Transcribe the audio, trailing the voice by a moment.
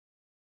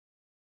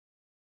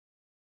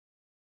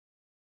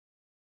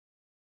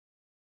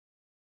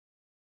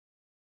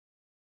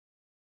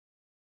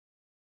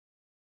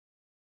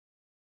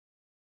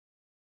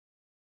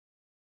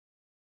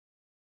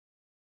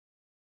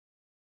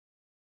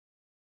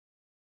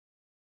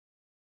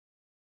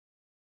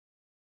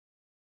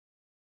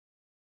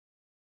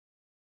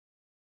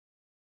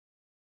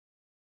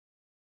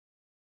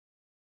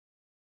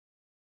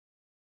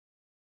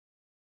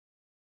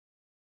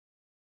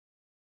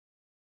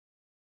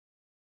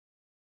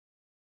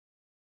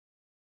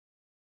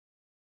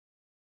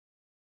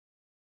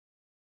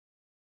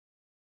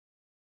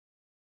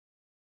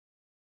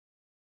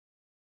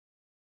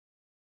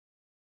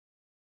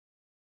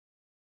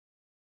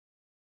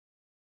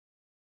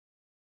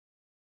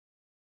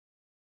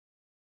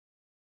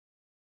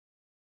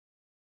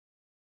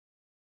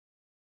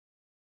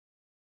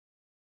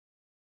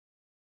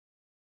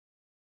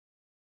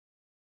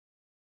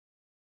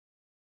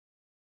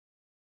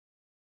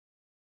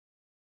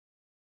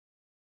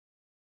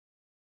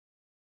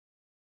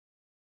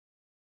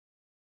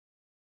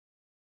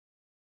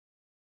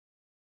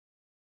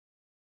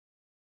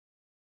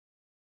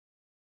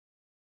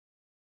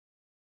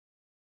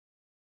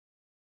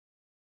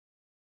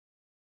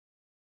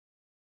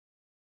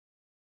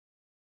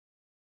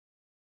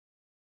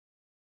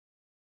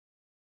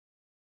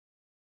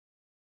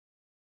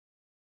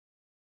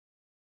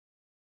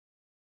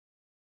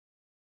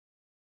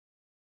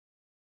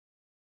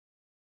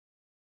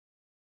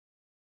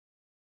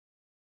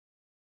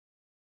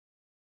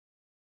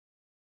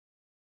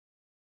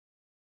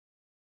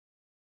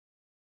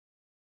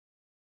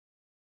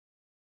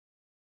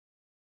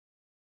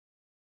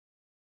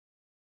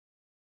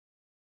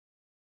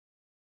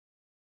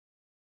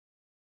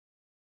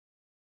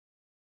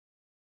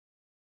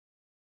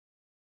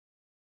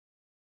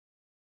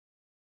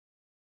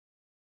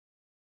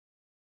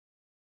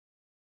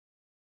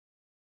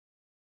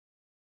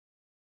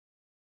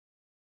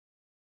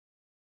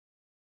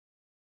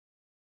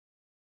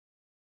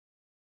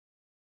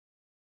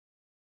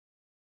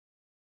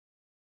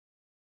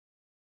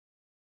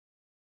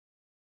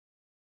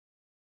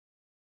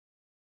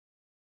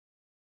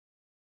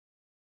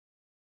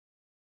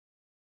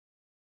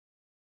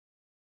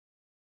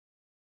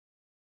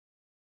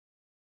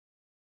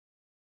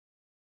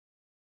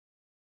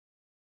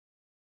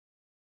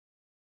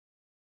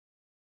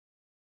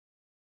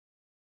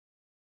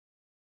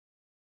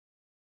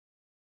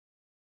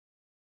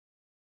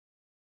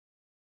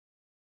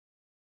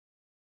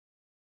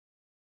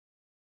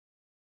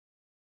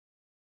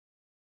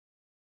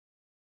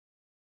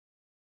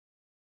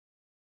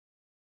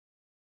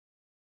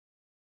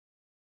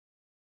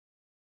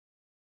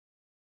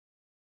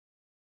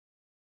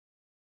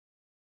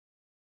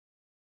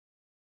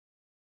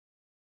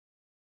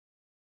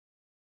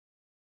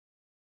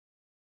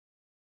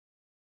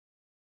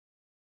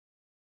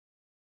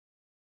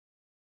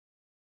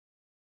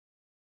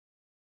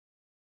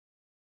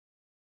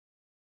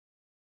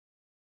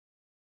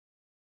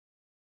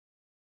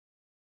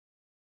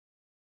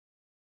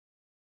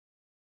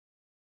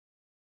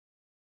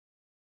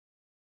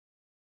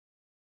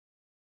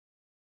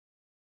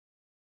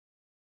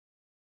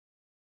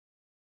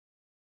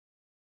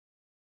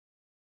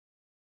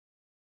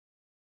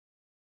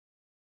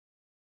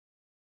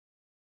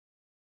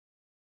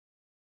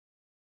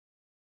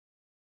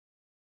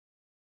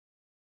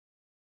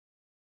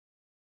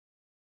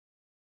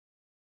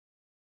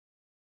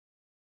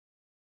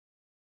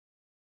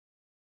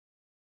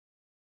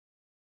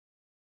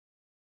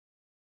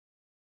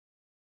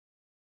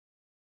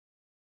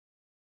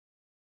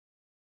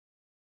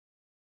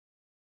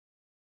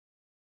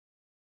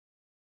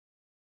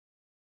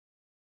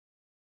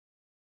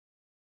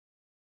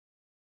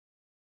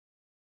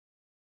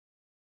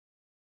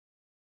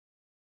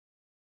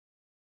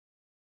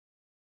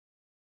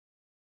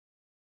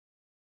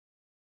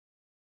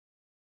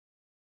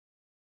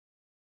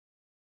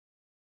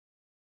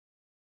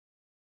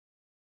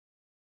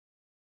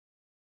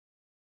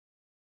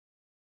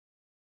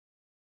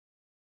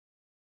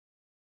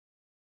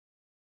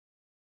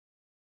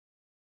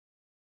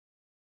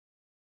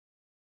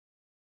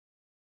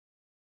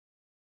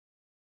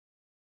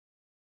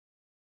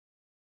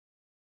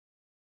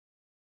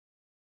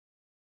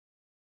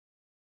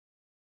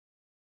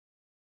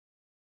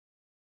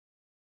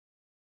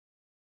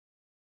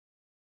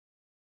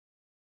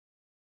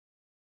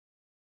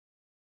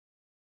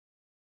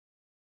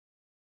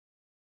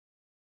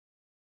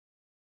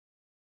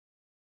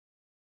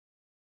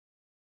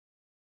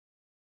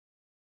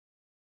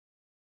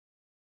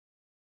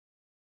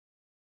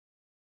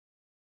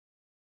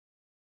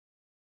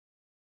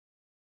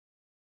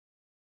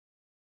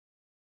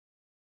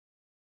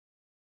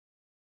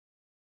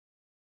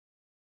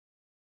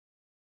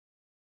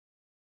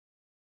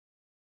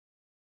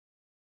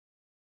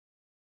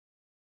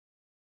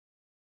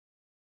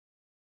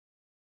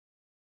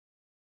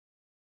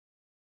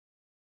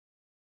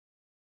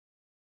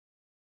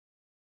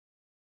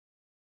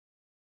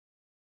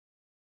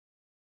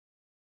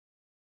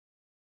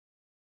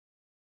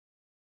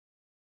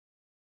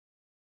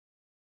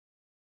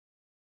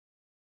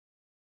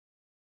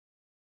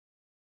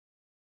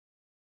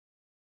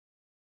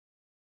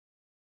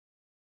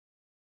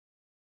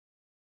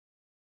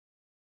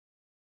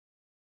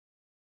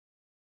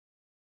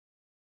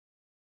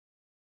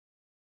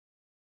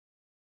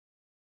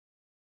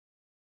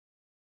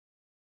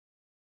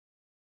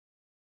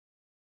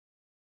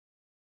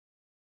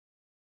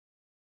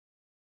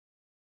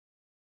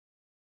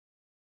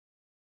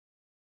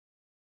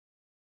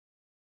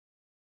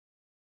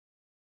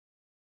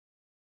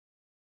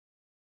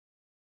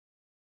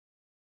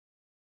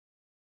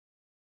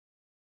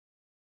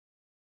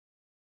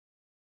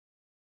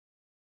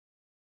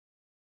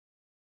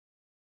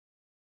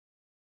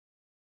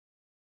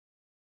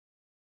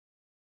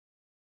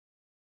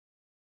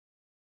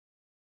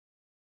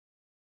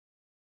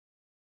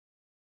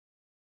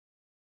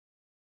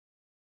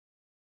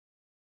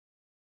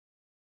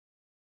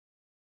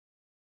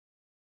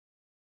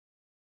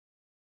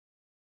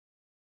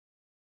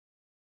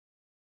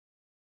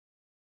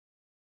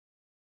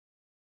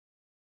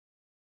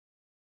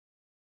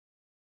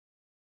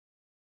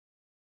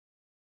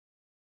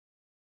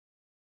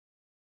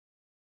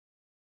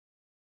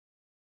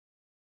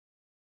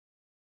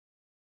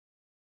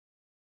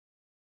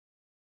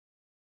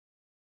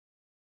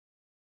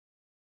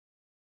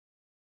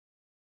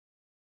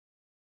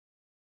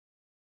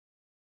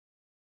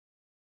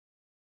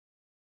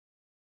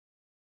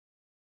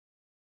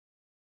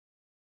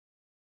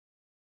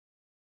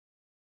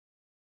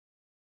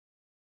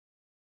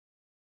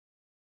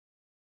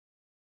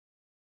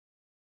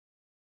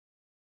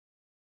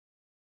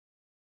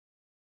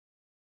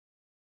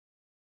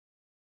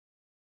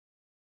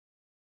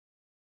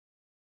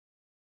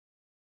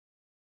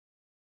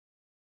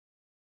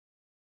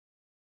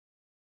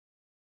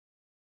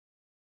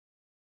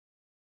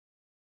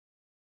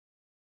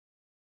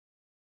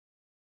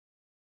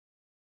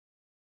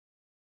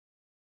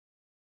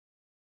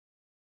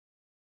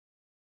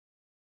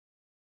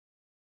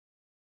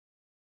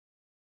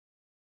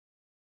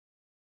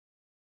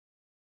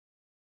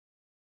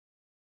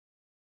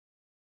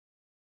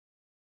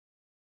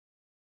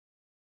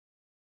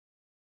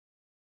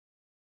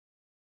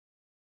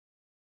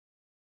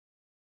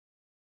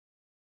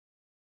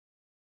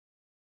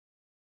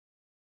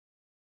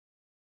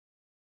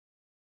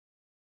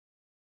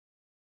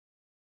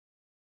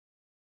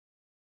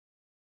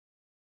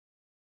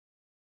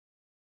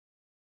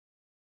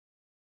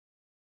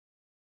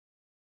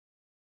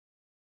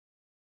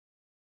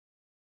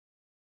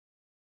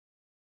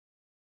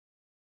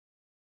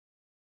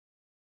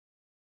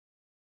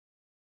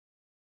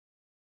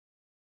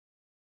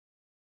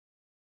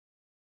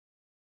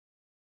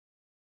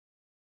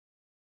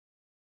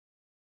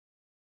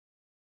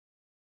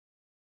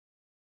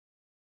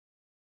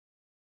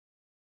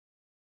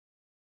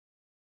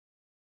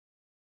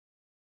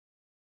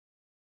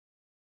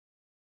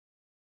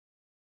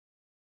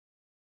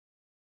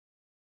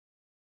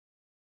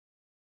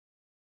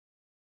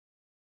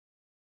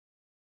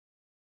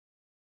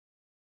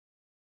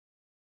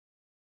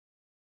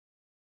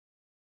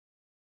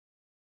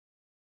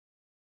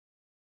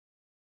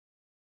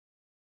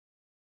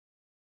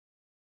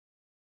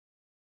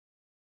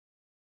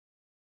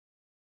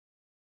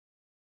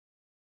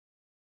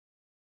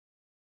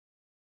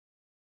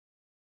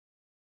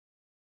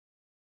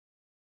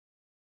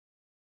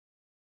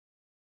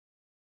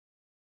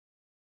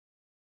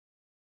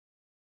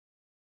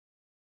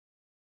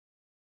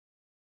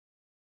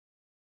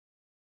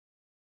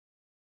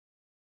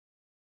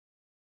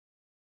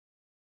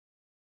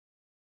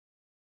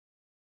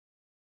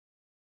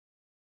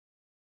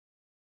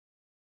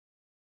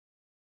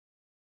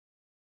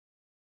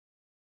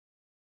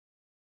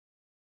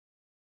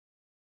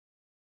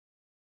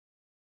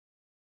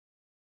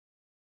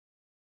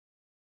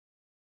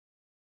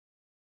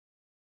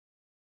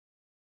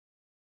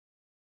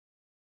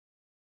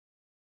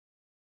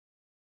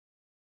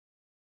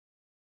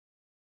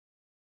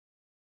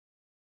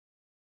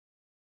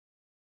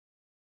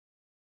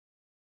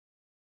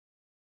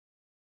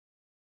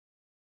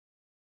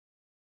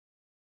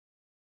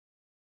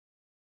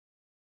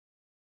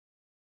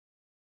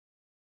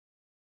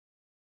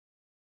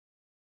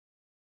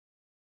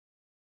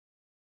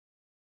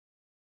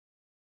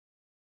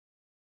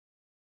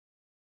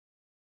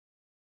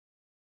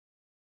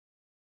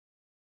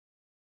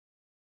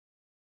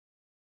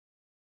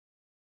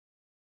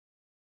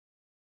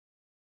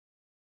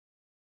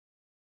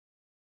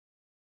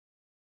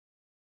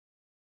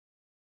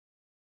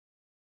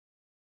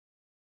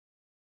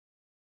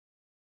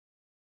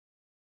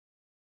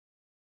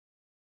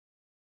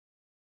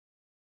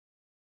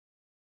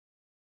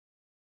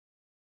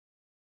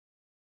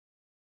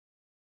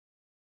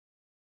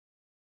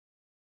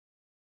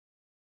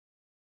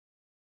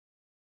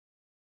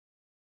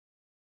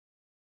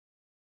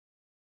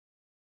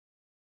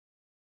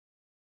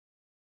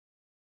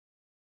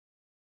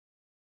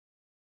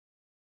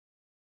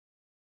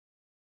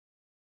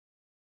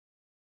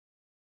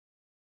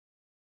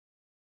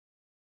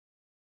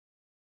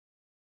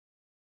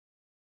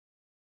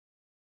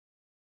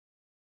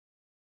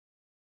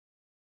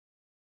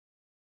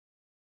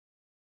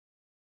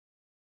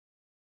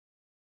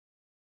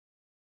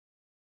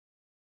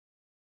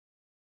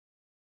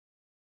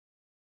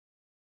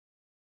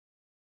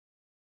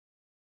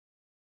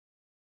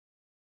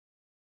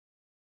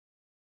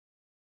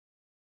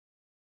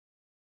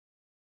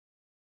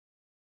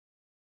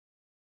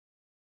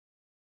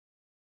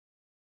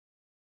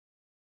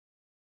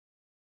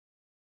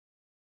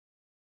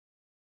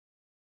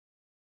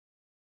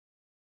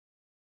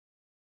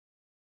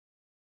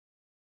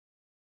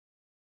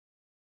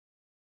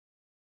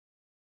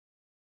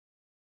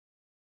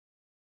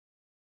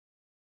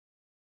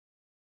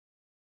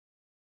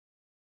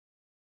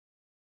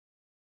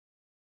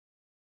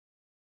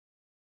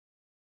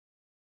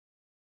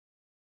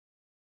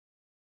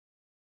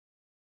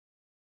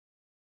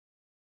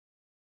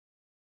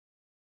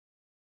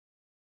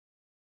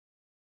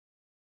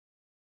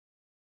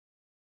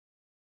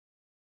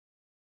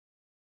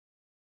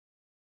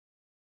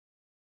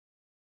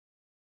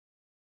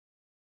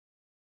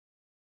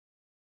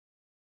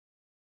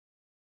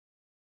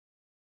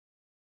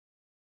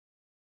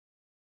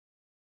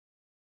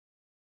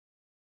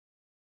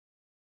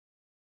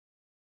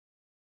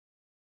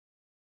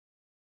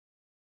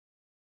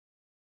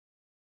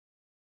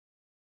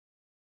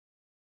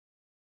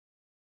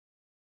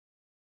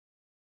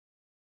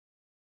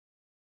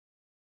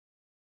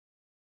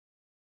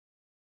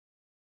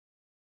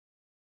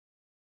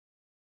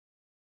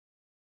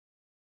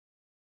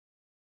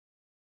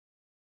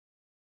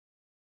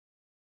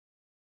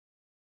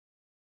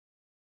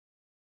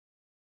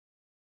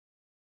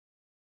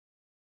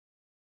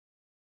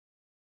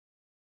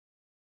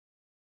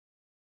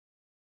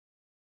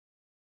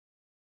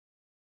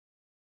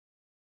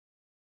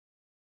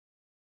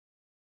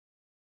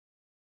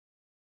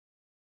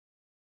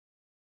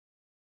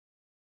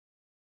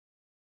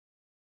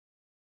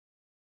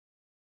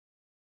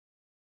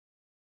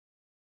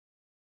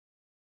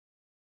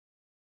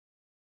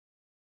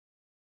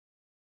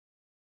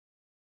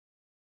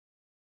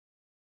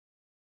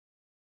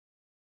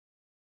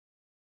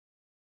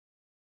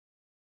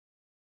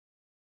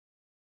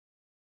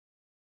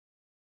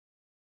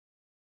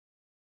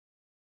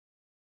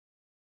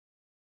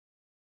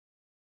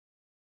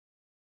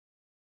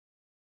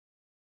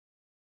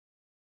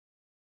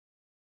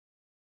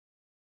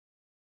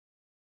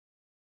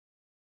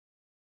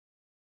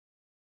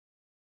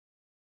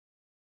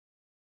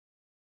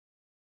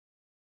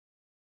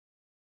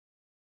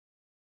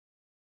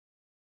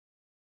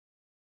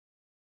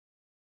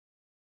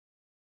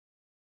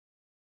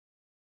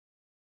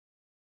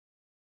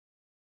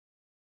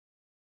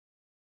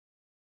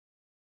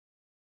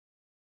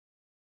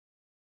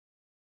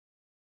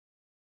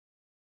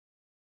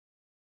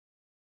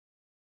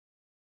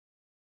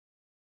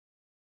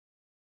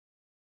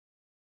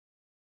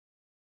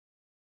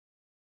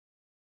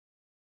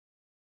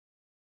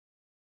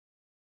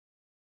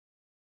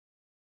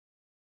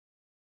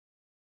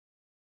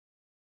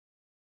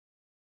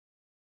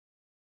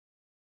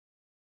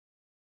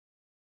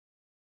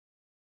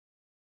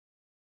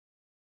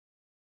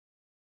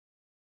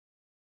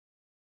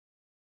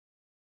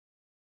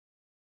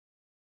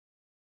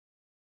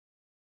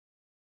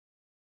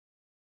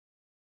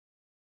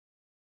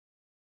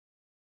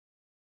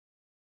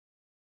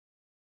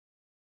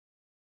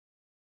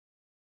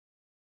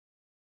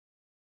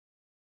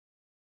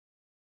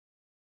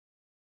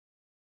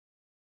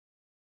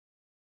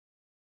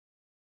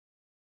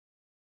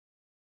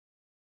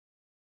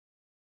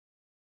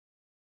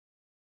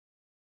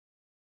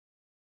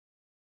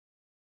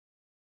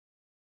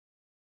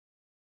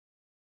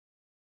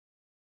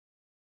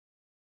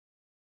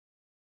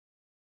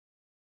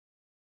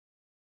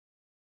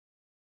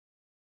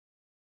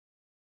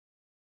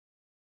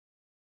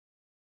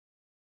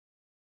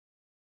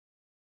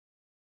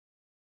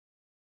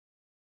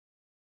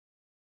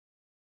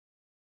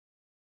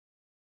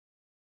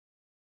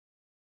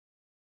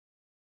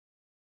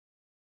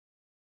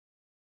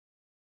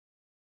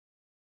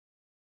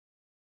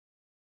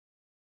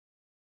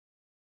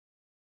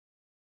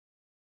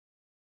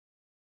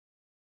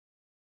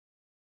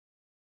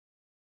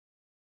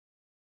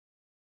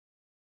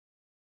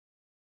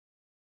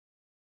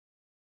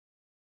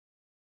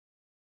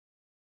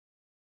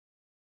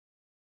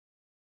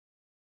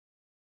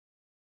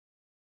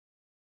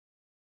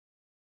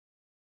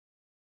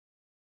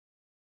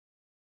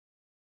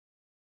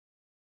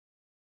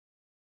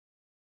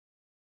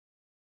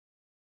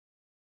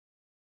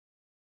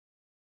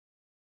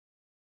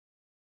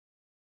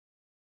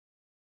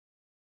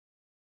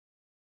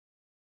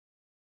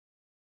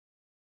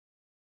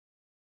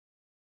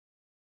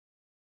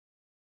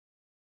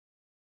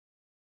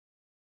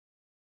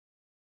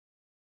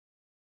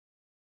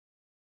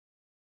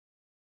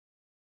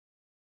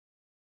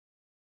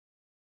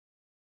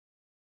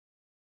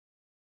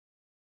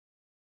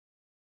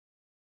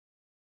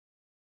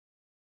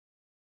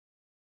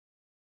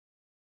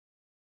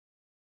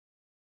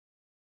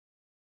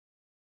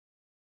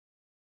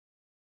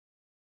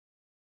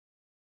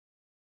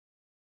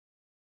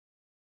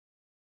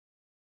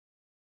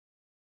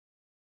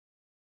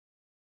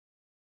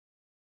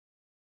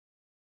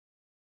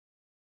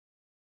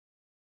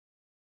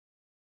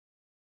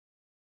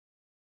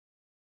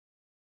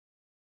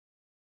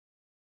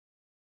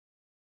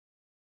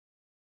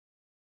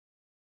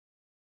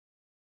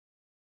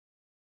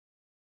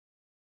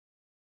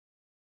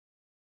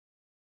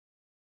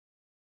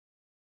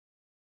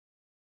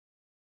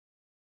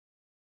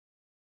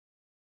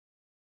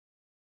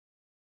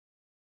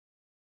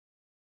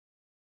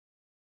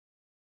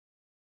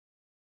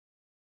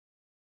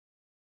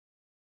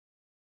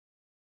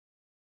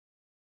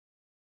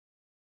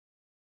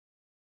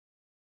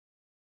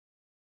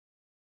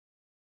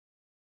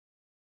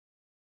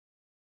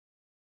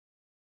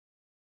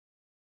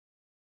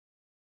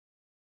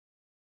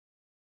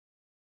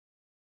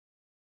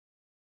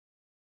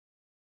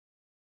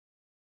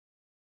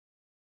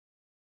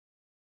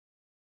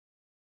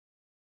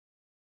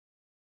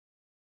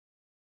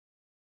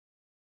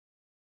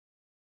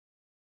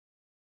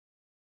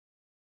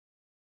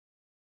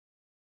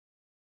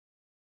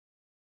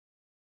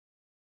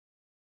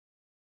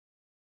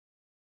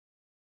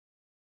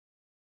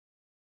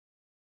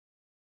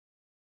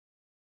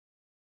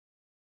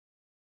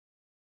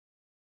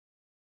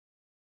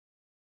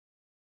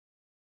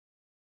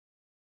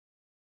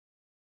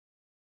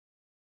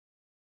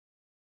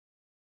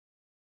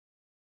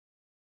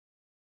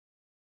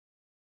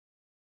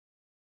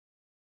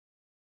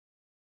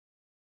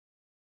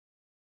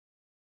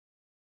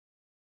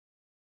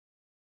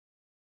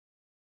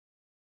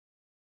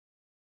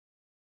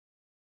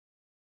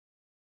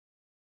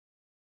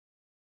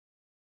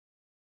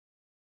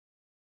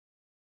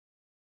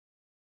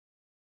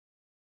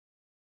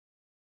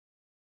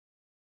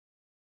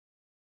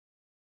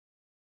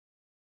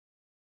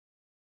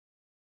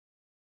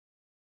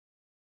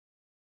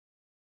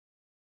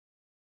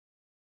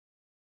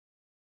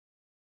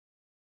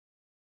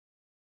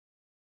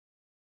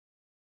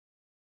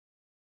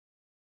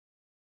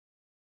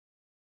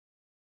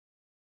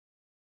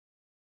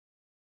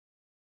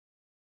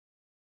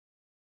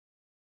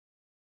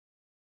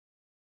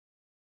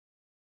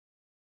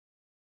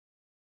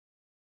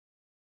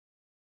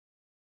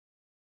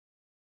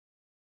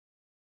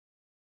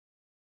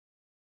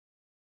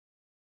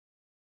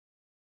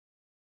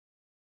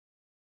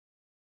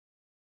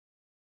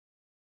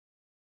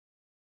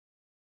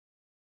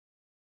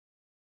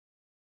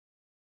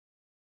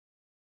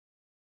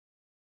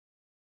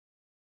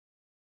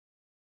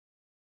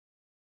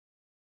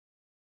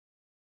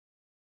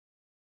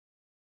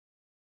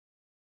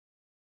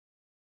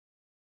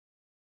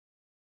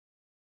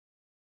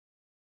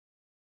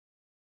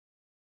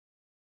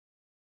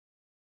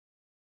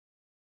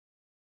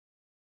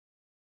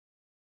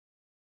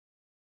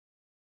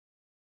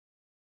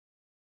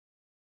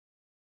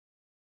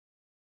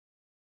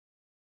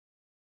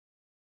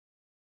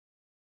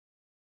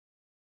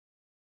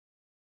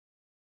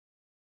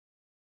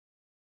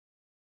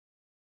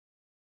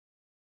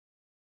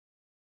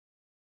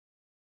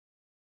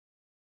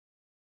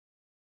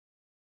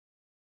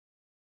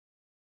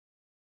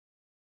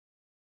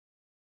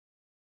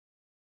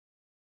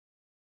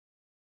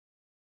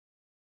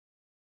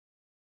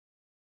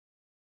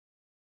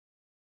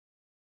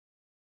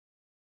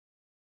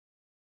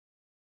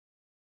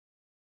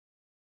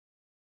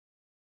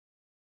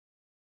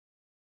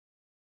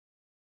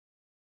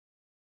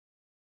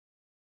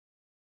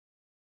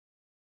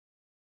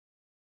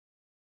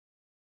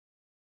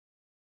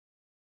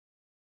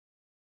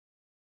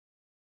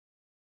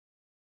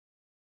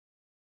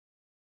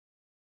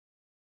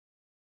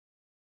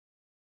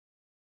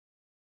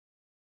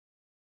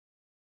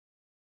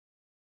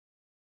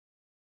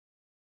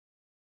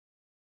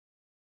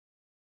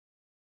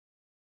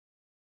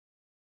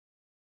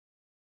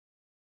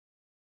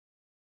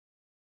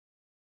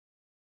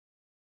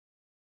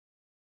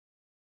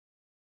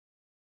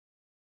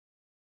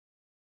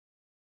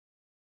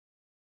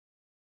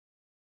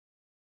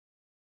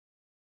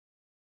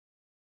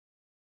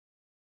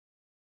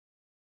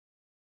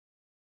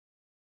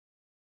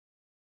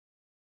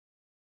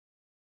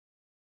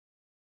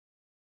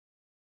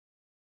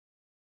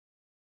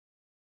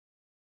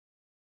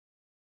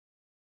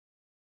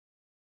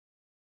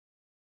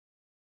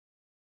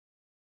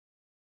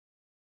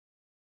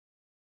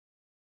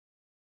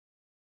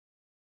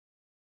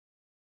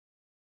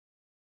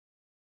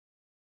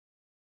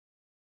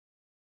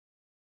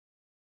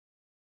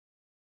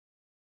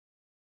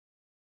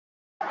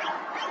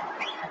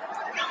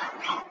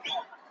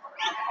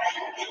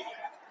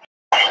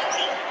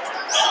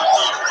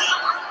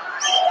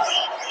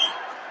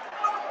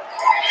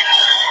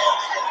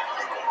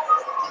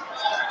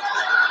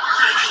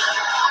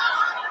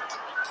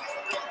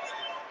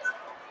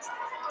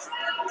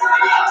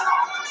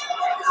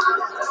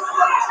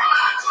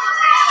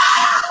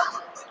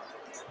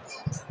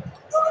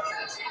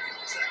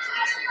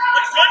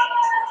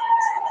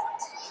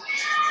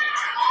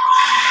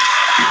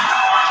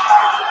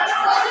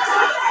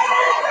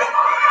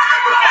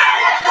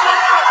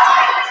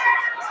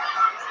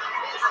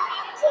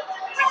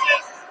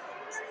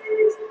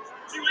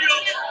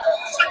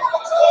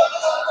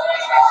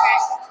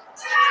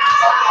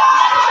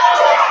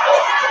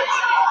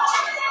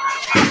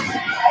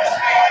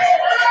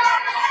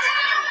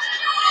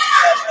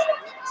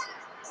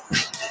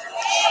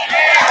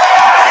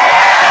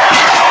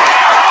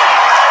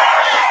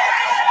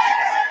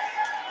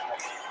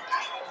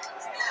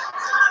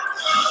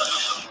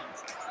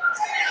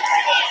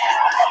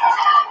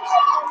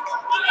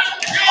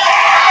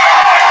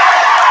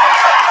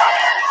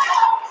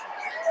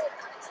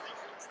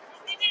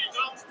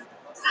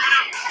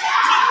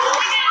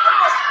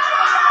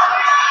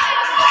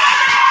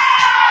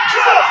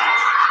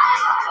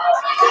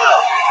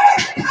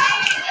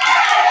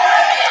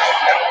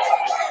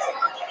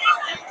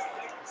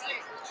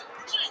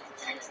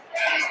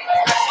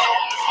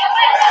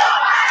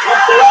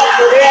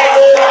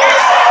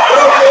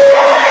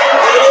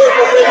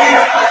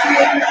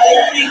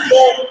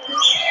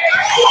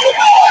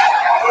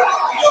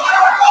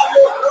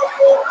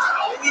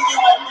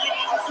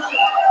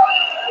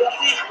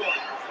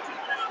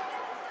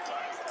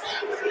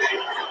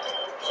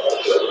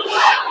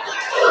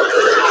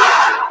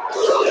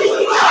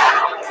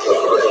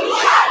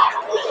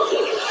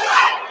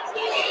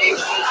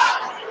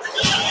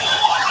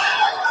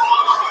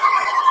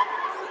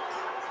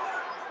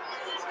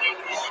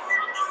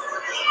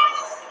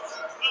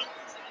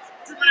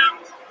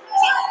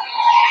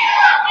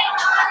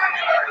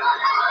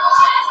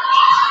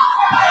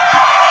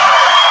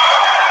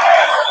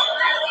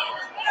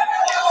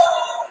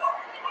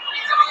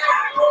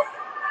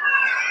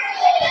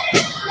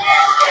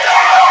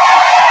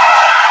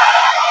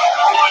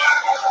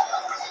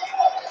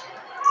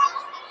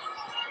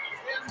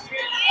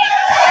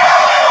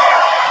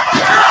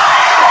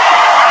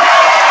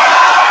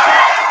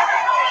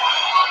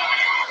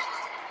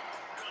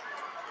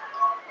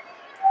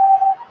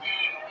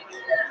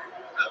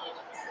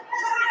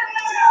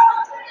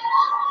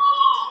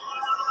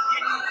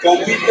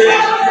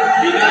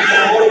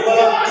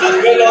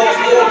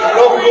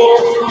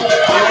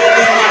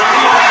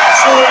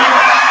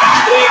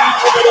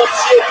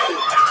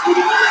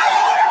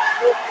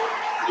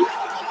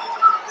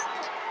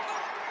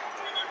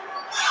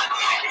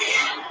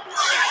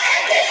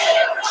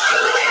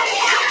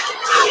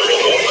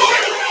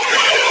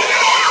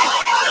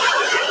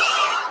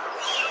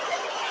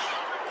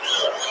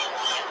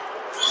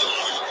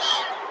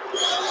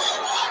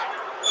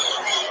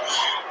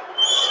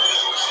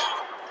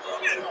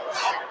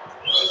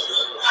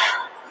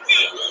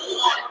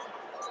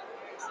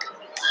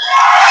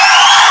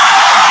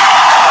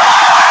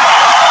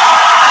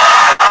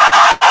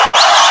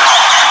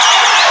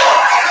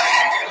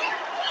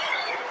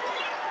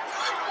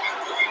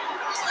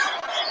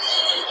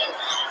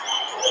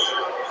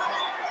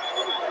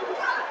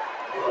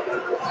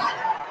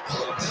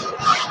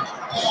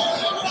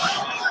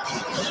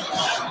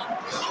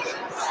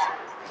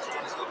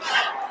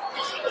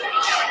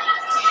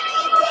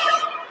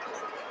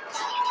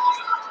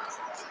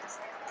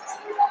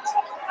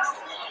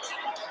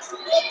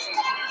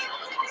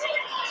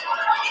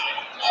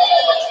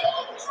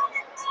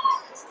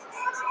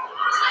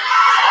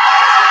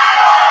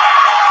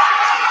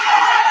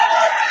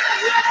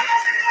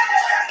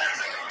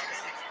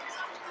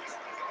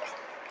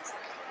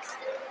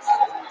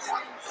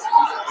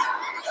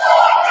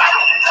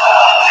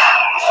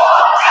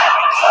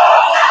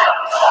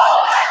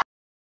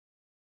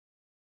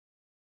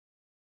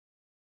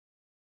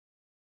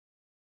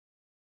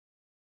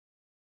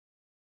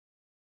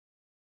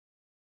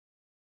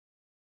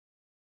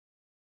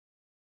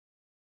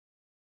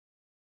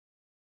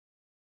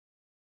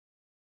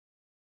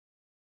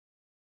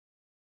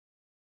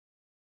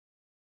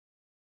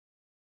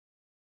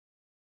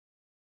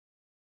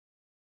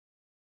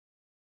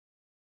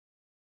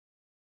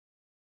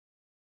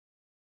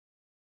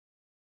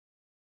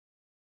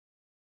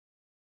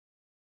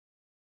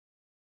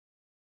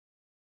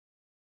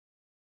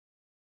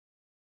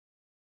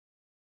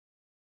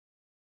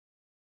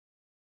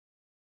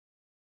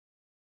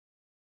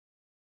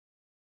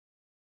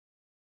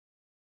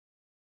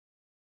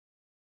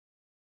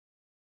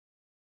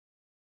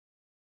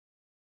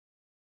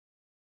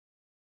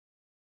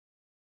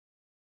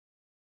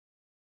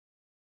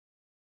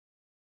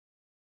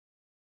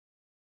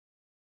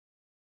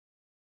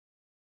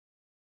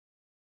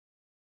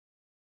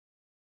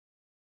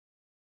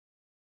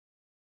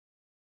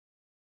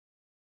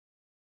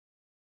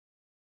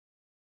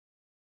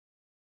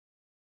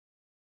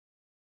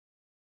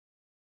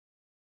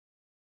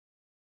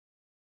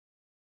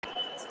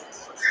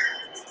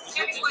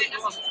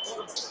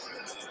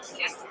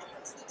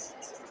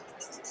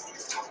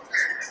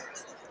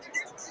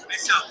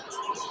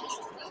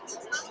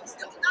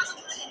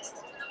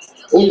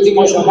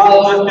Último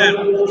llamado,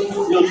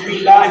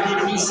 Ludmila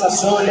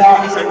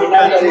Isasola en el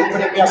área de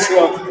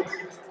premiación.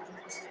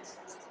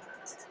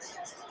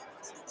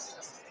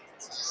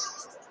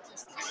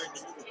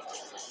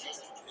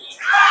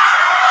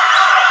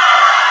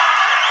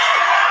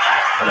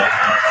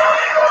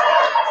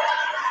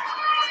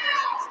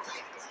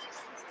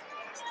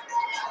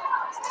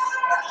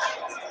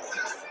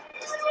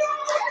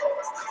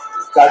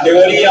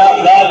 Categoría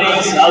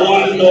Danes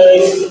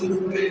Adultos,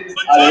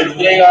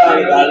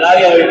 al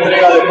área de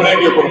entrega de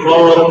premio, por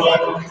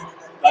favor.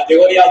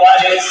 Categoría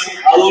Danes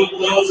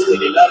Adultos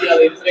en el área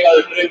de entrega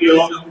de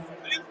premio.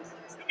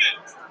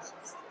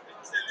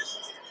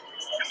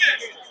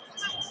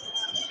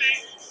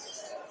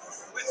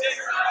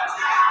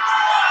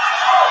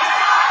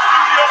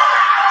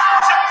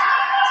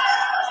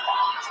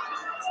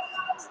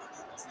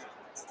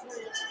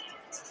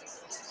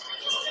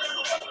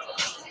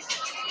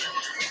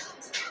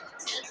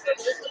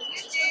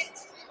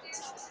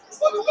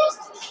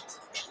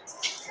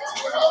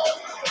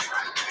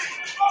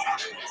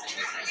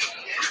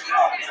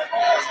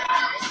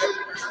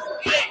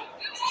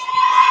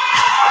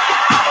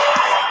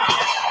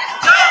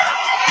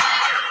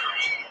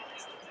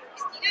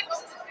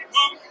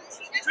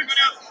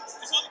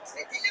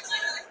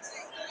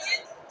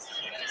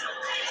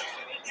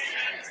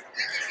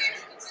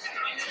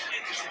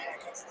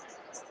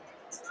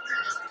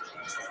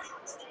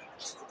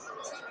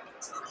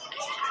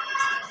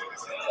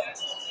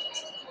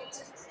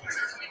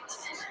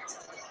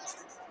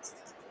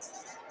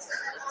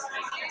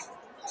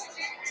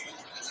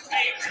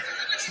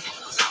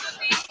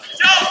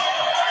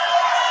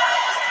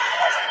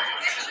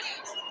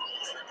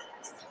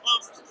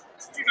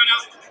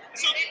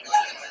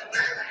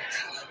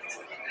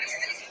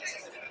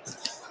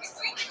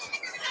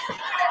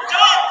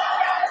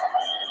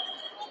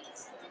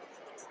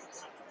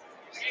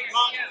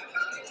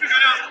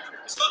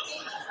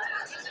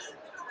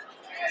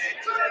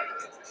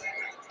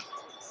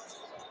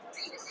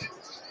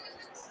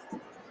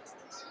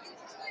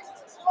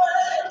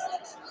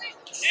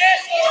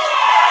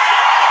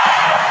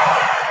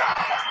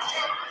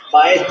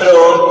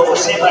 Maestro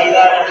José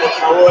Maidana, por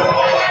favor,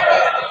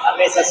 a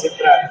mesa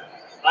central.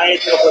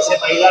 Maestro José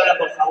Maidana,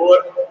 por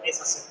favor,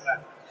 mesa central.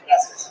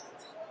 Gracias.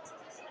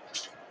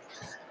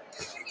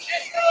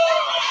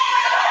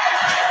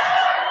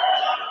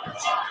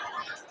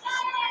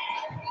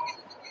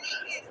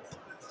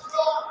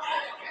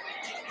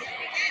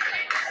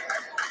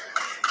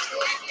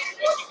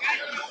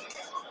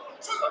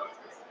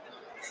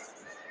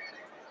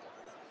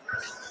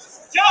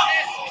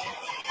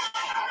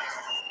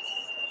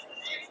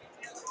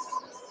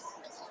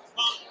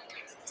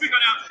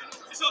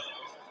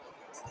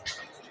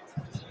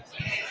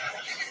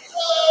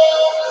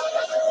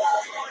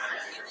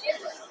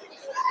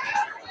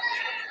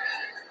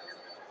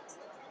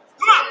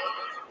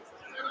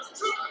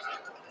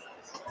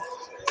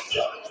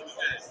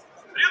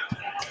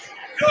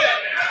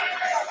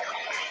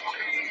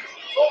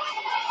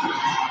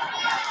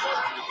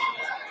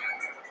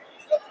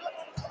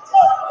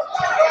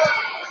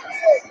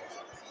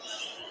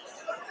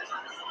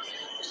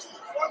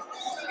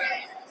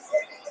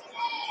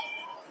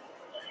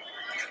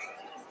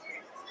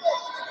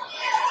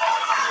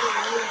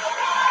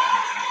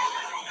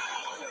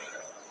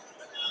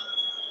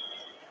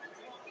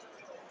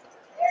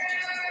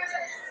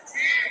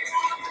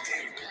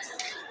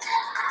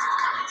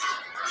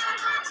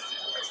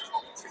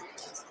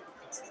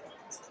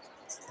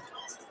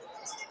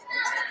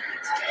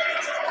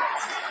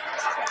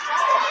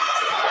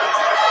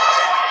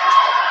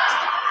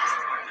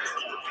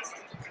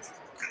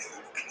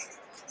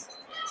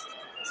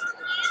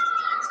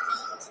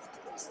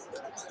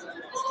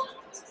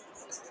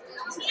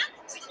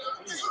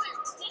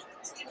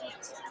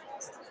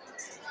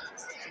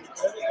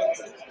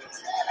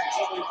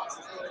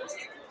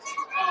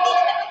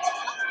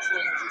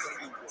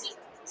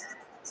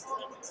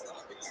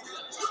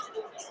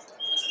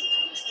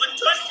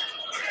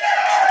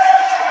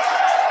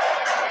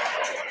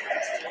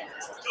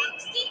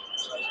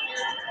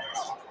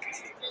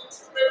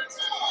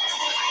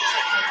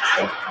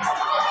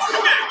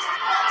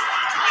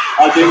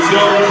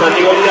 Atención,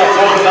 categoría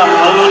Formas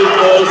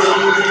Adultos,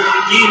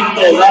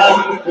 quinto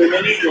dan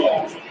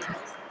femenino.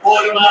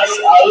 Formas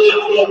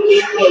Adultos,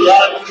 quinto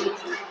dan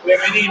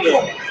femenino.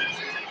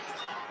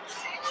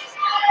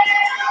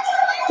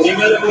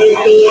 Primer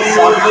puesto,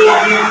 San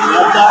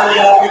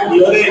Natalia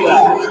Llorena.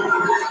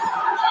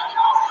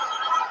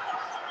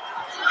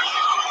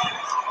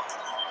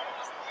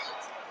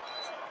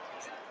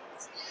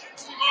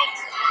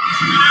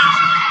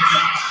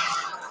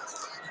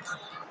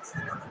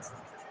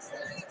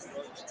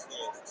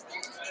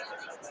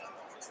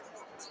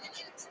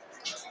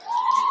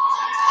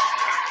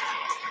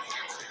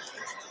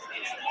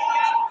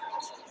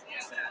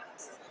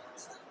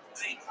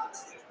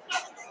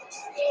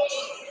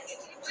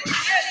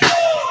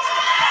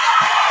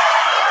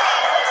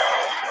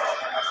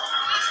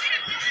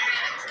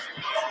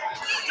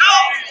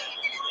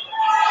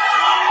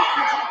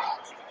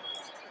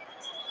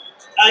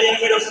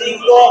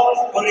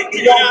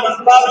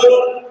 Juan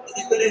Pablo,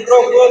 protectores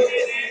rojos.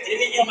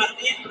 Niño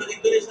Martín,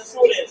 protectores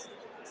azules.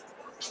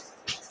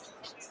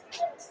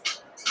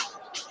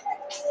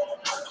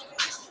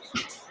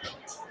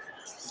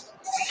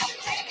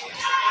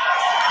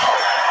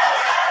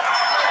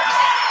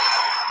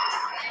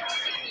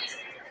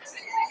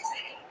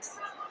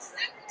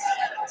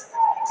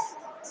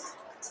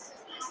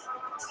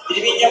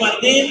 Niño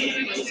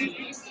Martín,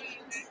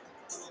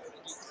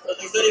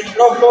 protectores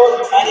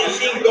rojos, área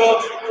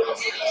 5.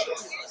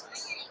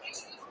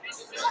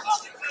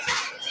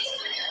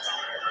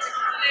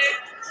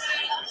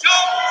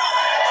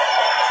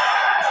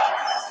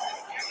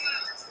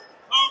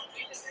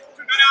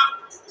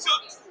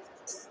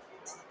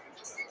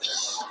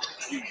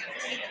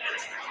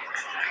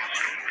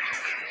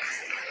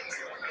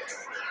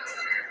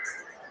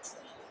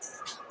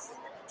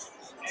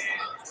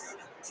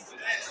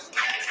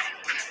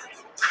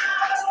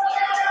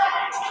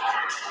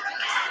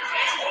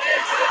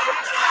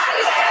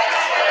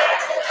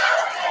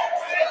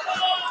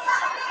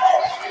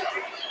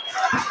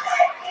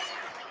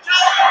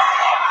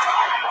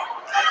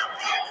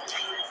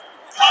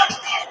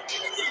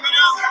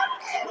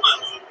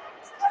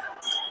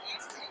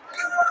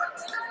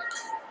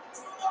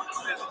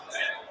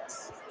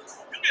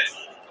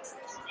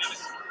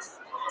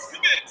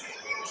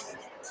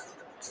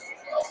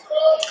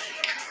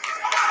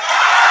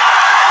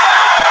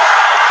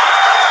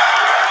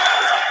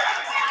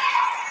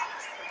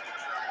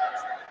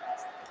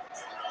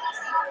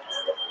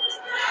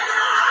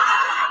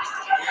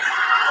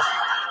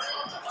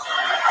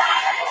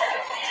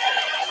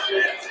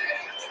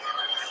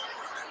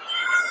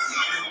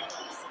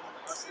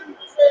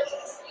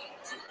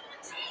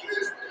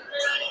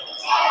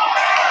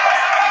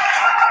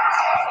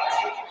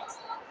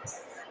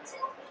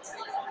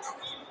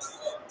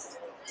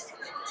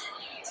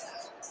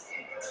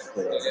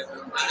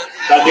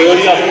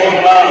 Categoría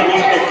Forma,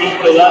 adulto,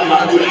 quinto dan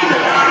masculino.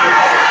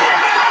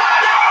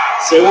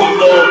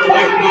 Segundo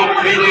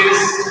puesto, Pérez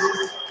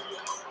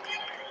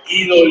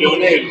Guido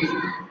Leonel.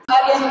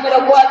 Área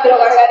número 4,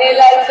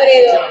 Gargarela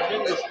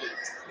Alfredo.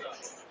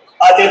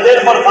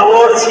 Atender por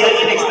favor, si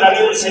alguien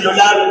extravió un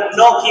celular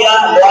Nokia,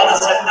 lo han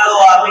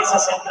acercado a mesa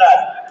central.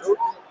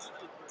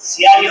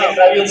 Si alguien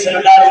extravió un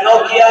celular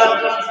Nokia,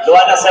 lo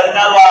han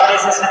acercado a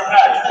mesa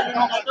central.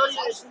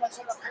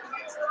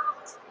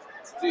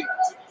 Sí.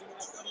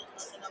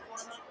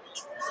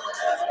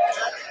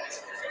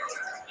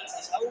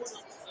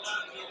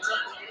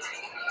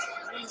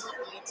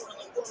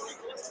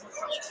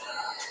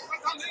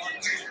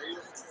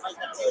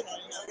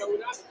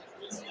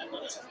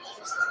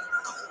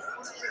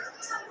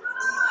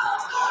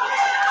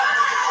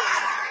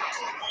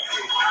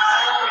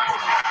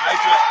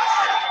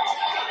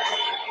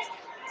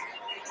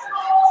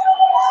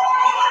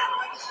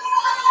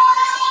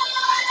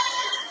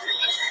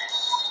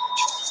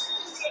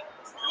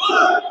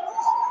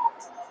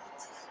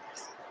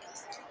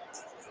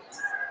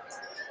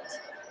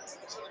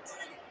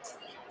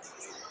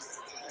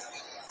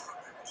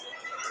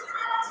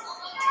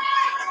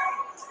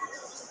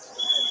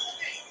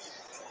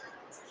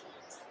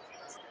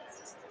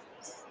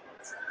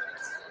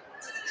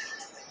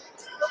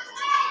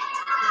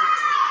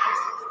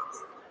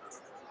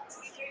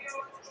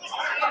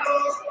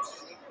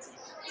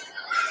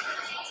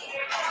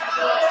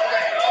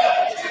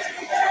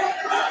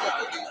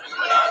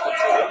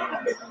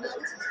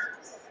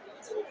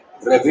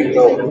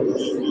 Repito,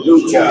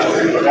 lucha,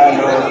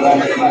 verano,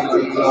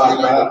 masculino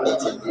hasta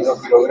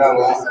 82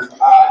 kilogramos,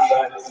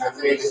 área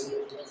 3,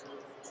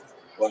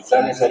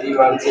 González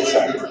Aníbal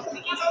César,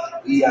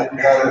 Díaz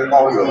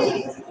Pablo,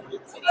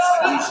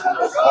 Luis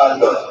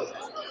Osvaldo,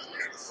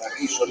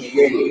 Carrizo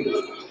Miguel,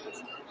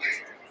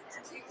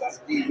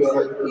 Castillo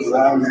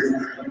Iván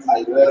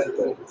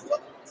Alberto,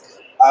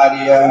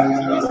 área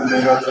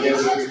número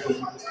 3.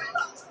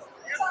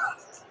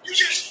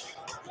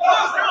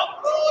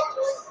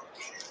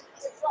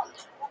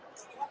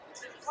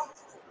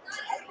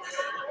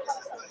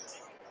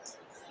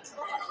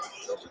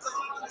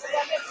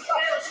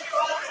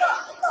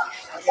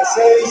 Área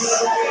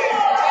 6,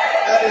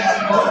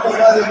 Karen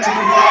Montoya de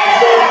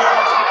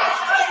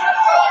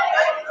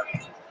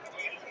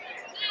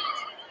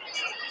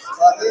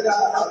Barrera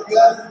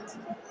Adrián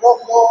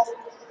Rojo,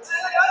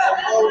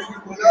 Paul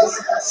Nicolás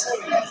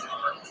Azul.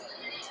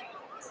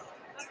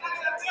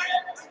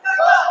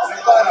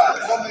 Prepara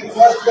Gómez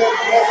Walter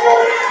Rojo,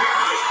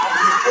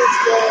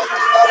 Justo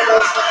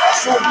Carlos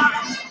Azul.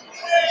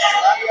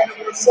 Área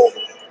número 6.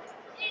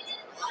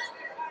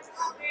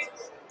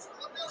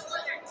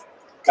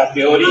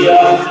 Categoría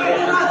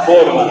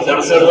Formas,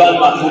 tercer dan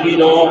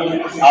masculino,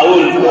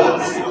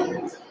 adultos.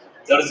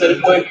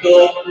 Tercer puesto,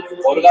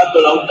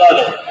 Orlando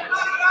Lautaro.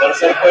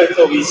 Tercer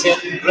puesto,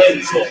 Vicente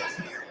Renzo.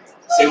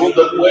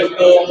 Segundo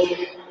puesto,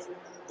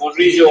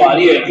 Corrillo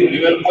Ariel.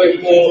 Primer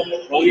puesto,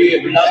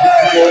 Rodríguez Blanco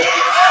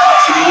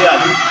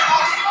Maximiliano.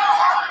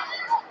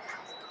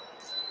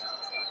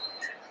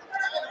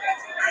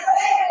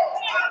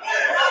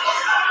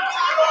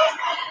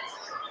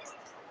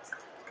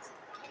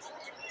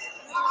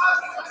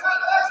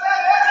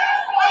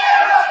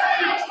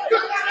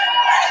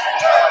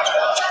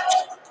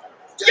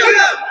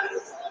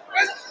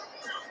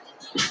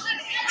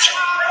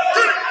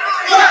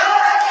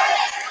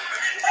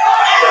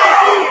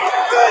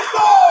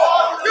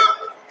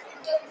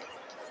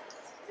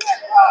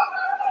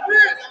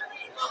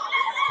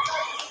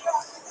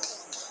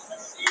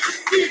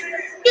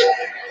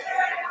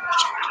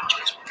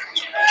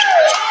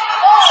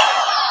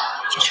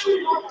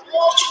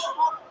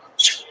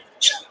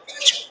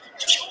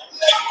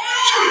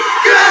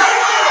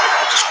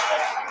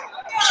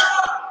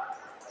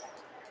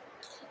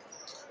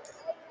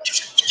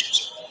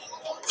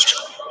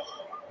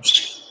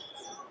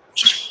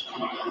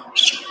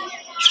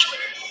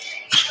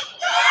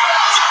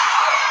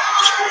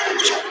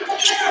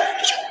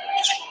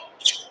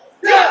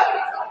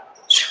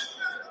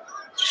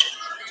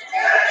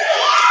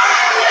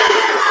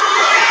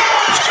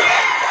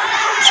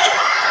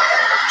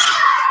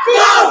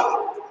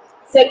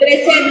 Se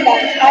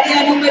presentan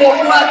área número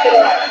 4,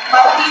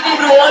 Martínez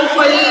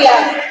Rodolfo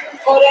Elías,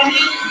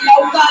 Coronel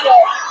Lautaro.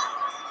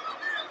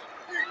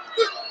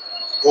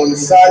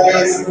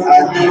 González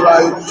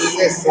Aníbal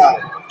César.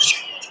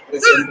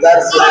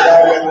 Presentarse en el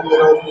área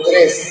número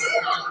 3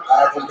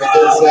 para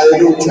competencia de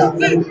lucha.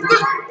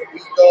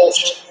 Repito,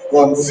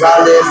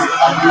 González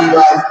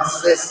Aníbal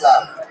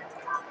César.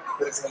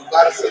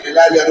 Presentarse en el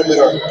área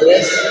número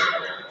 3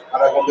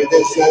 para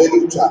competencia de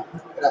lucha.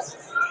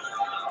 Gracias.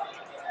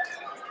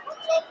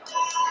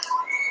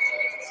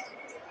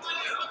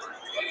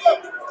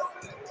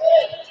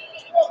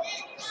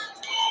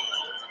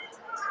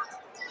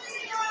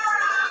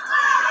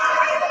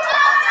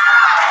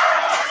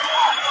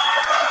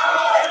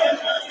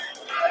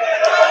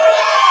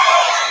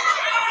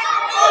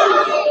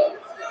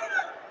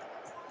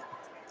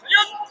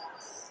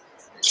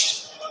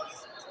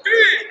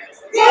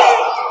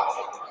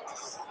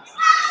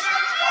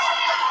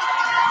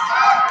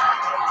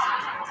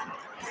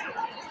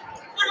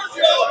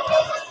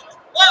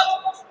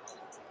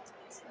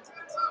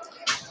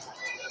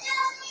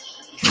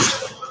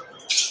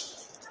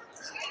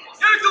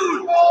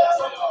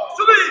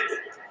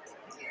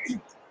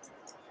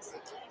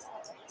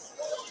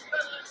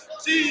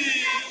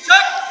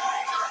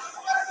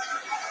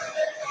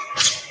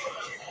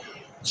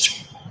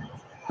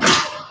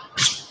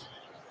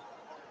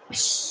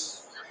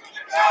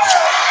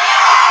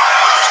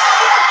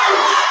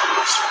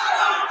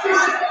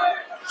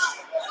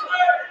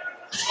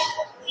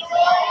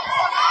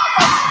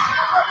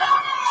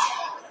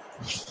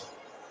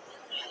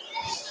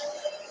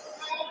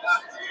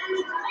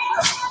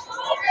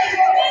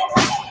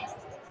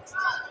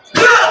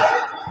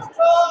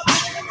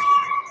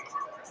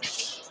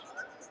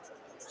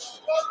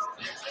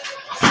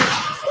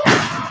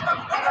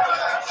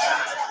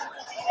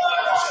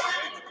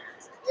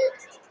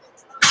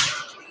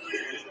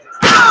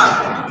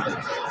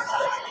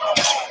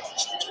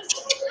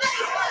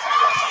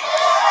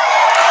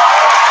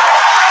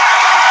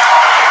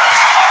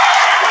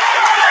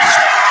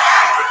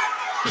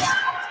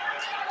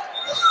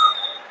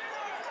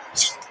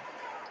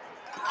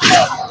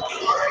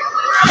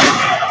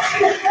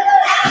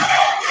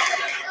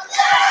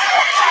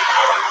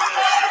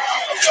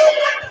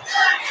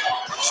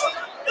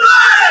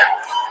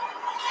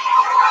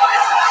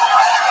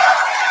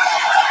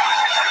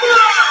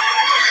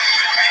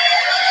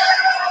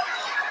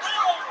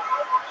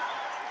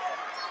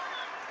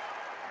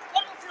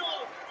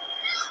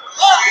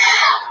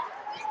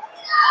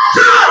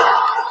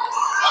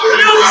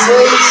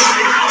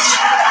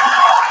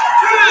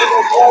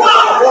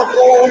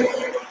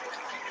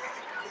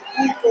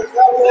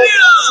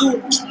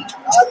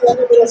 Área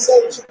número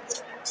 6.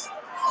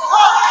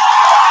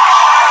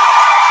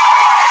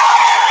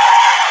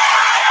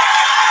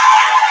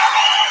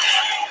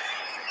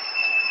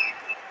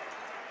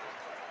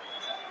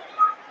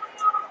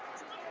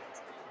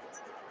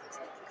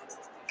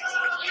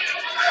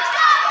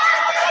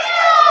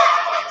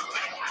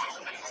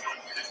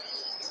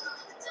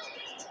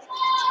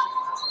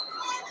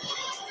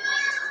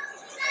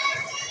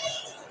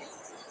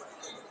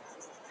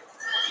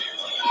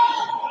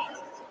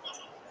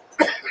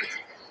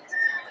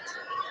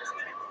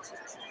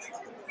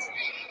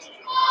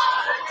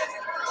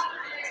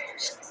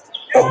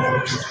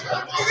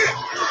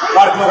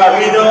 Marco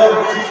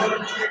Garrido,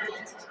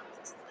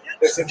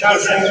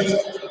 presentarse.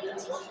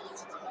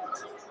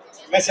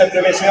 Mesa de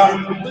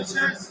prevención.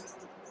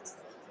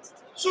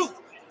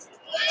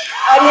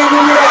 Área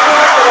número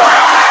 4,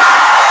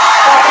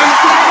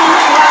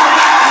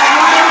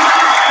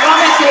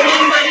 Gómez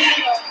Sevilla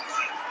Mariano.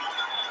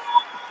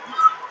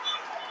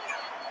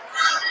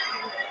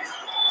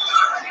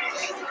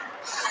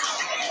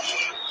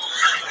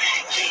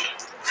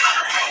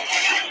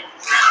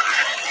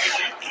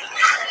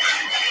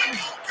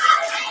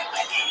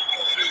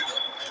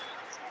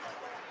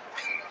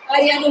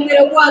 Área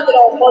número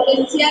 4,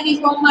 Potenciani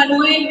Juan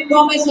Manuel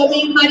Gómez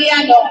Ovil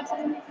Mariano.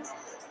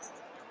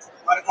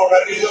 Marco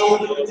Garrido,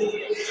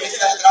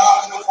 mesa de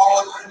trabajo, por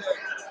favor.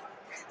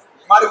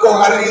 Marco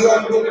Garrido.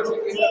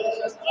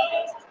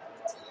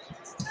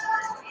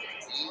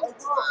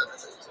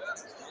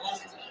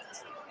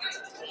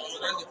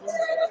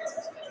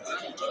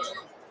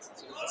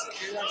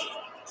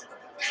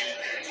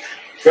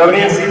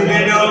 Gabriel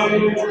Silvero,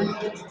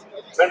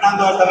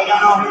 Fernando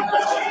Altamirano.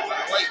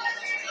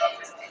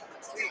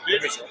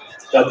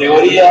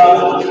 Categoría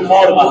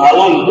Formas,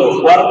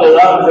 Adultos, cuarto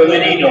dan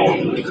femenino.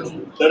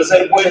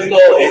 Tercer puesto,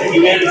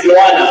 Esquivel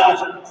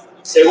Joana.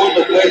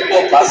 Segundo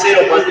puesto,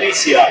 Pacero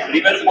Patricia.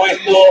 Primer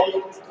puesto,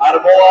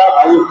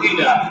 Armoa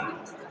Agustina.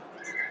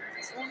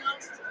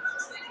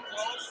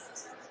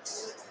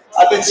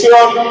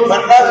 Atención,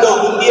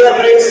 Fernando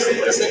Gutiérrez,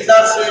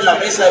 presentarse en la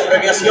mesa de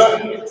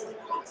premiación.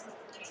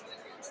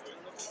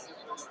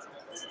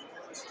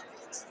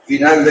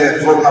 Final de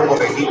forma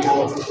por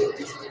equipo.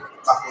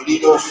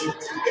 Masculinos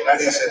en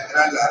área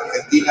central,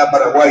 Argentina,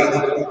 Paraguay.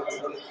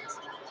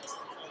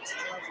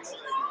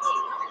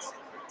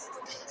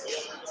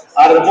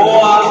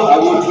 Armoa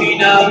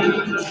Agustina,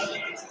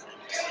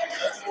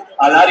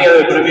 al área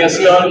de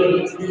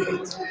premiación.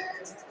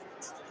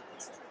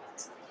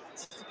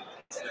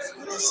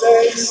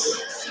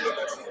 6,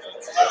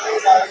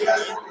 Barrera,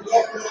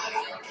 López,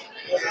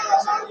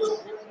 Mario,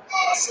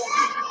 Azul,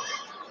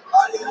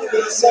 área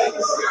número 6.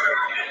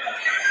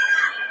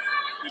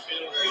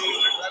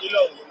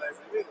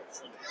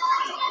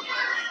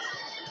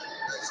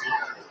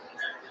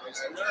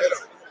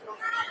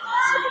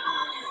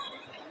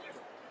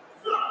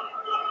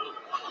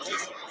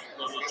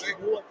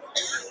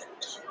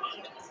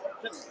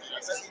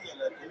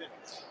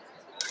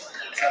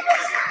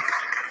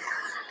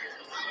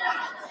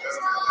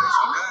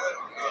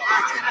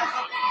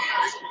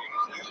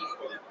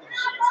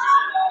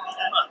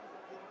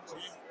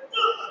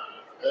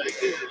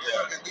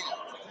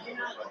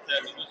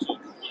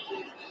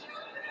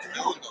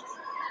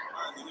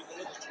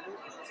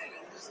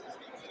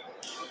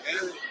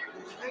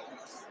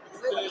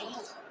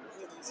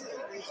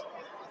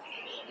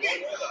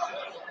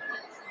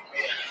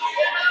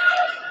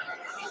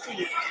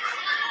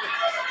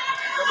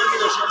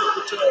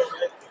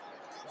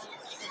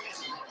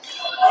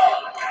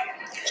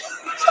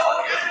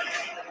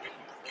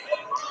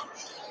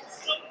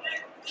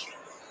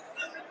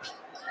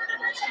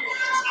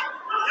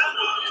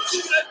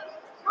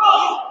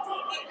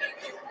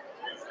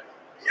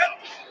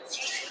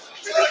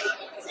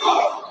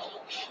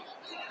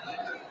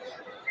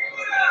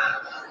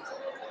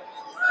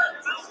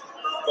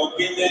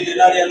 Compite en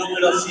el área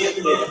número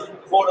 7,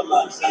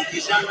 Formas,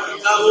 Santillán,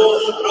 Octavo,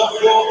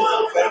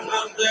 Rojo,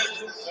 Fernando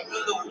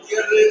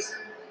Gutiérrez,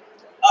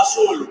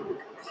 Azul.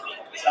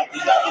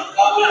 Santillán,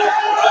 Octavo,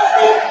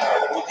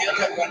 Rojo,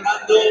 Gutiérrez,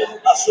 Fernando,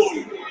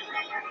 Azul.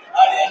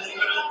 Área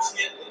número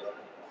 7.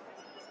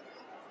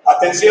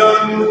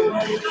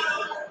 Atención.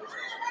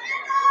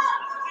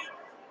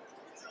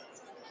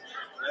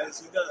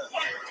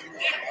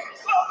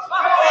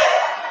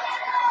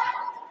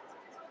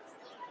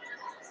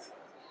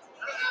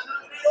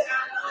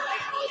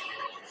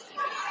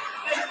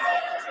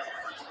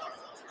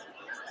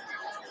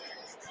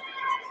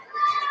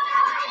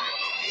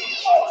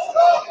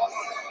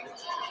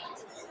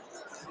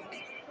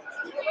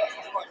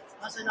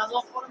 Hacen las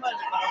dos formas de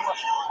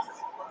paraguayo.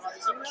 Forma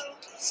designada.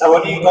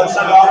 Saboní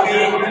Gonzalo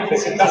Auri,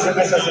 presentarse en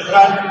mesa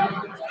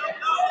central.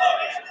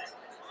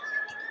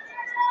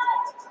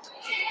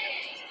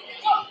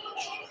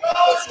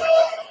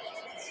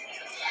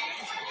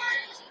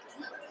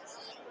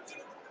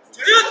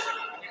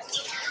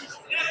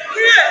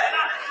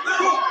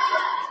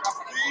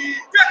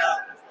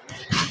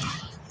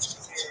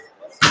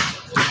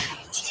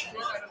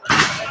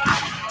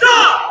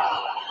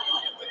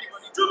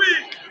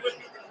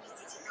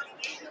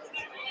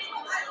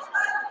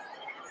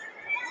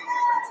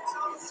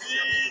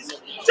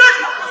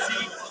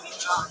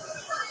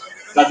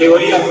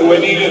 Categoría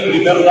juvenil,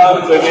 primer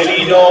round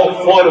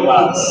femenino,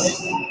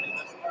 Formas.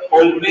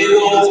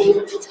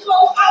 Olmedo,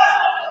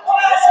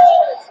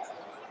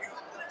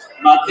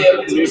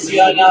 Mateo,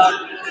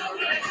 Luciana.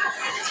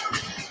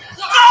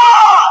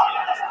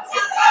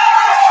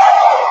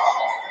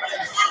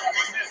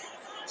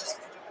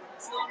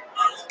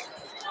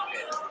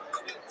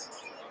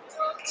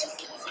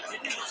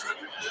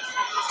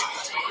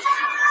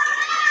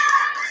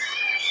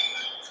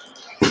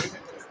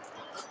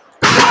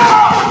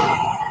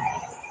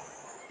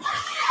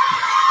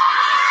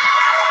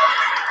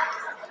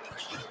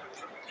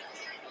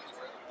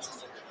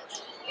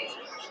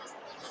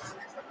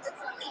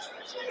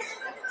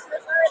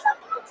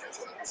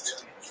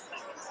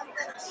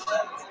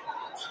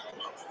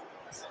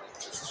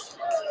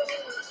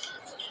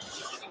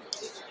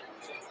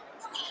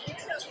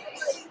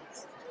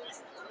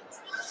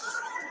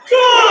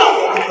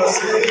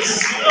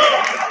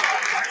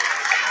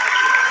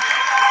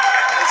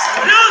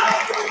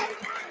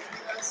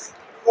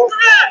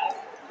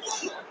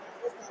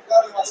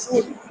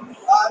 Azul,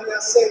 área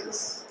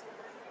 6.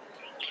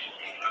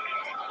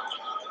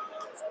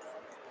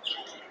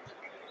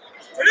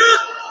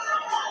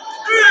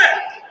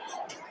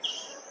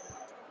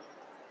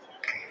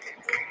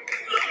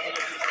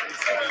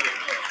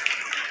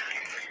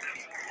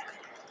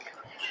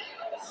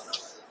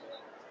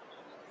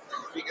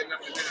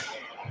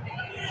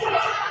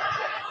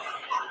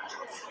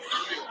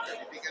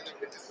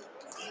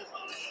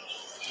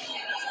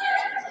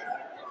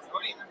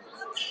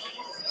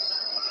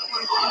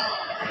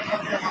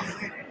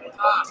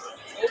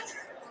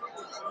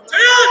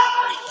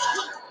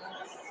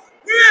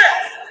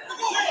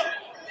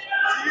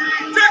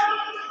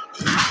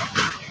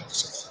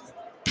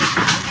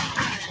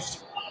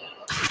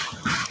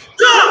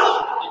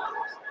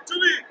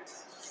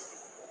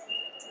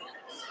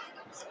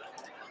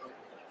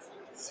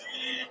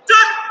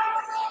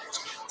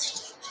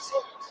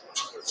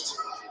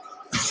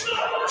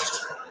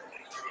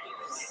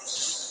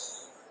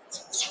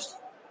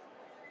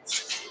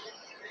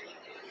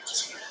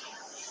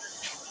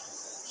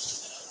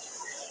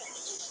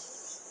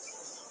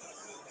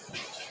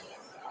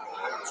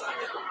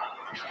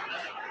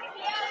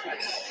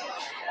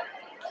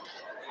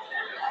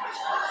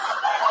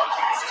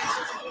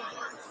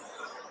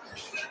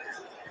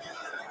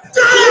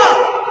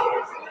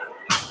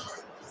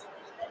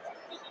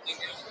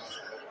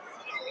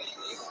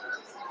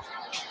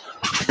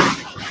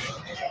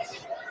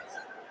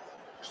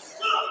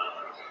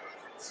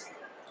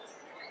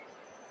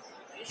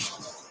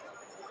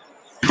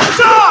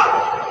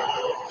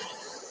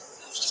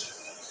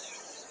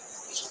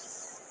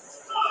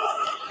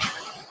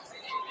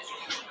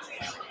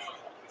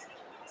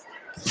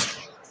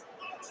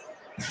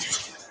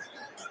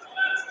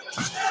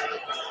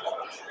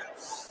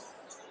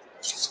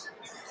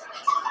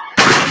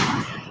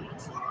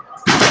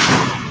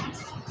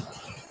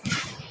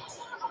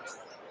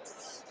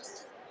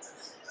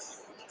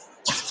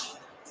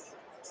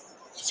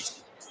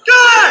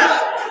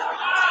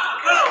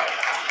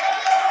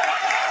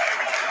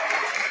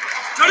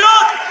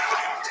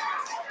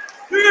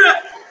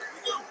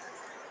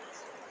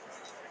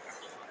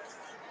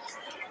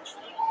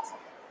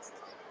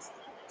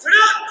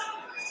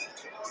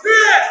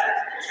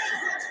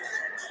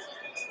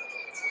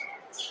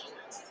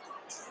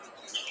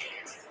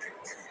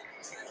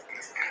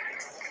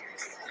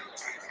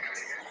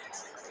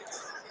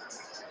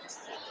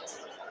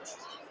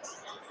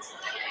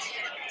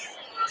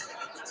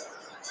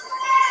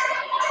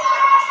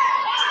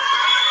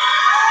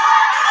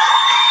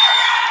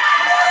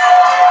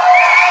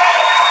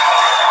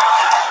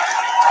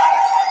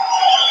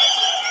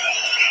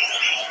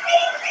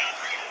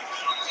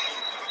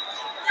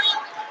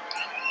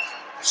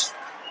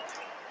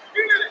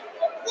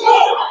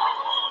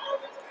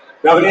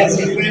 Gabriel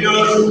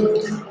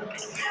Cisneros.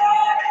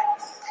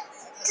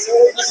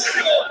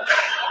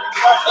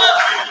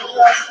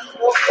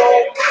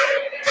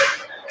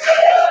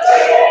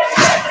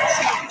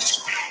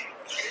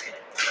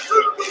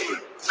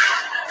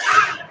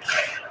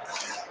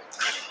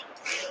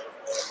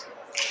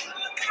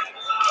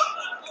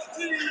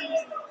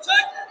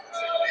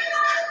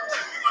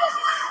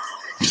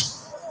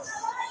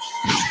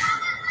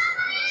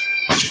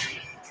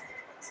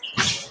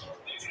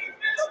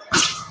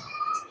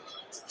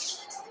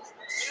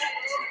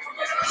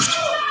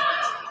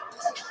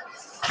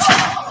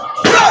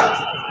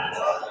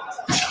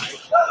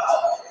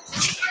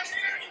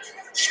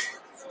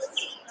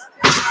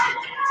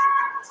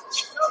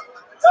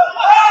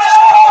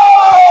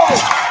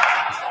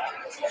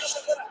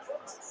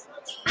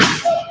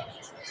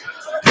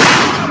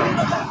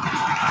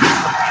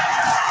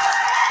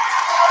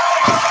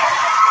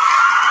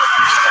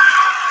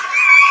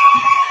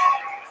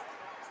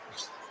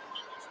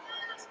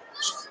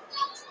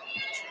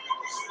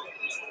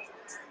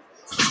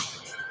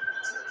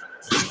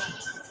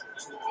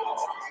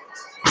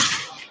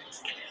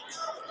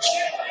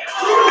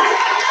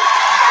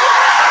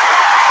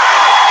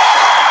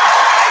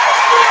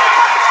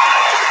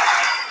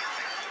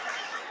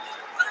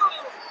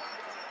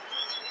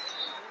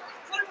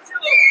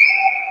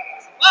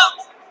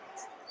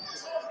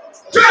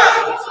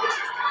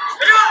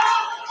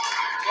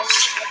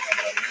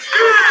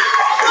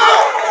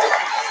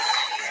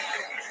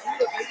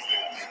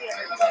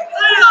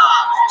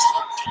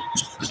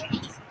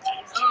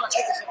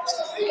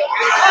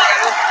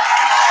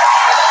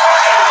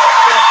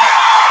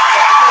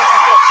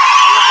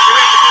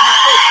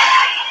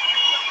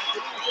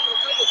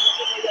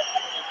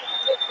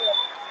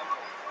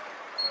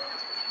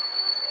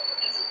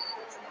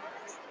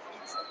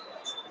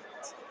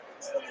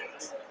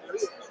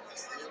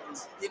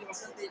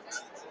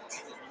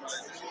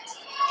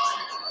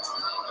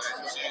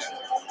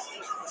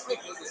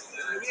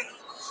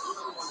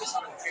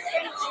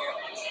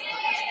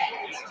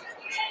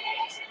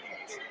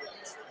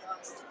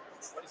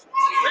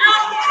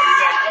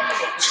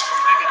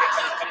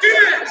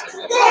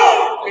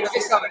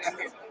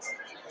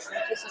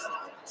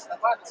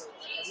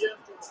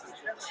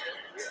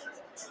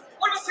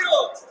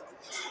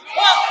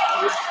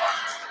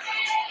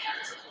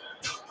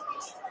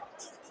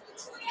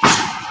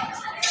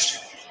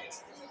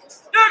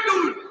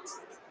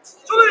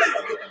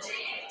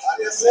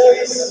 Área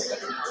 6,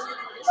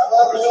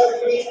 Navarro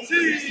Erwin,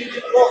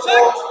 rojo,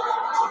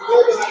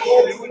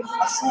 Daniel,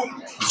 azul.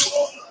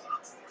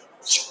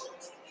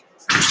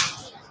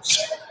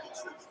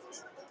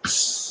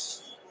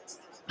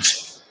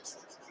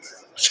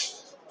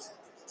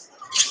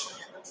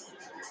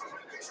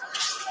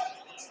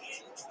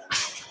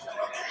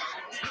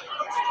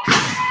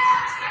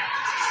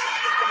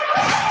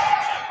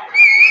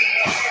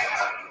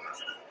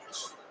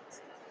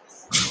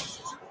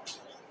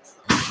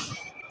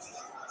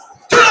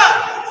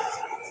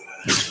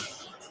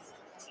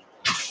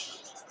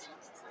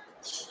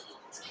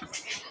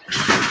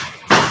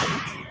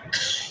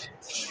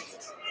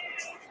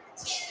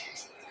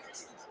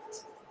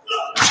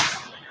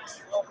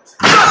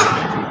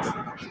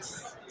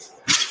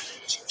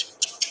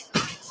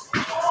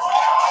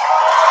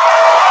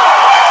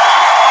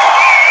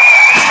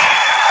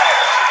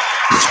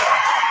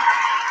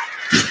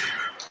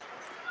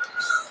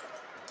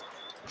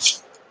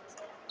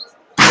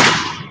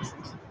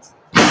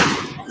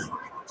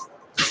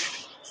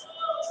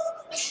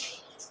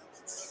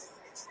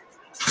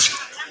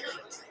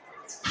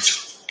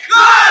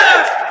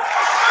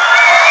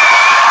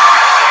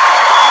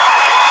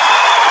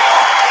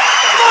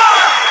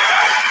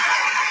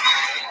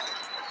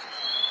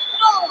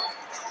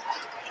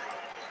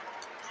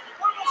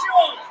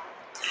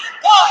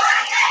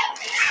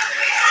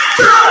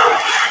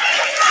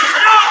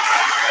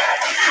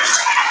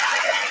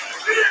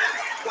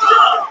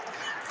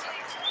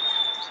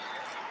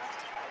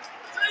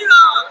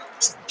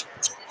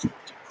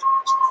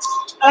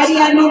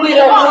 Área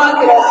número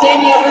 4,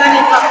 senior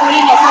Danes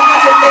masculinos,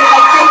 hasta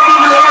 76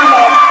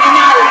 kilogramos,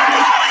 final.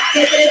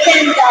 Se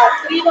presenta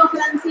Primo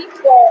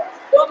Francisco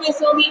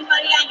Gómez Omil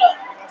Mariano.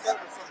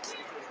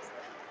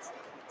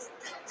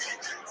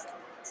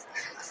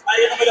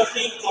 Área número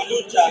 5,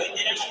 lucha,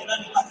 veteranos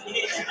Danes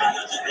masculinos, más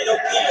de 82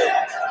 kilos.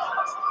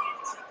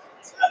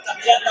 Hasta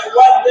Miranda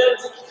Walter,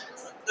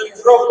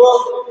 actores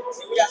rojos,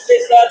 figura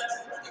César,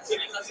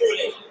 acciones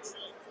azules.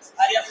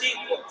 Área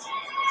 5.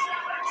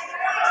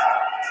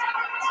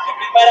 Se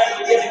prepara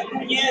Gutiérrez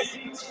Núñez,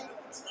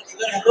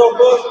 actores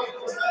rojos,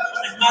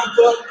 Gómez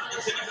Marcos,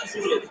 acciones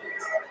azules.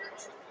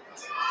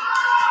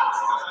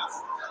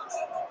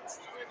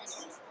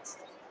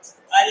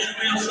 Área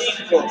número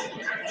 5,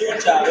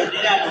 lucha,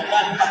 veteranos,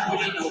 Danes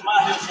masculinos,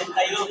 más de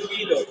 82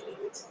 kilos.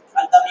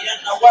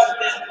 Altamiranda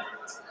Walter,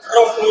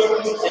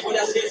 rojo,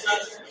 Segura César,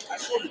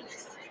 azul.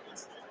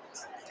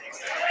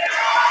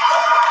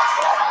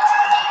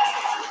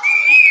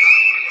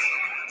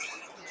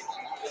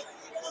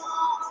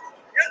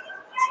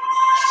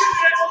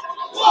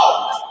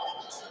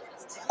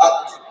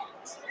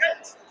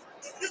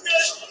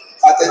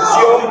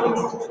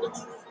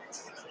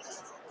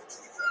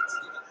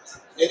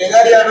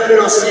 área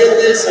número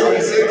 7 se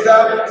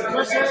presenta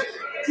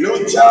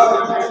lucha,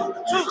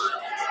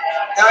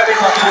 dale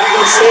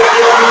masculino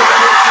serio.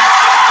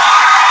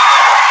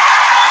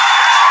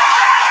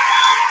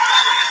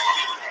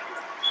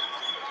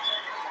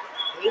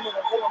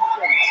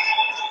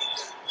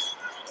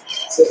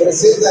 Se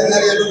presenta en el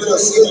área número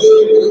 7,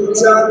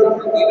 lucha,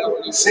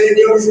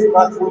 seniors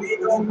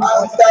masculinos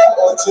hasta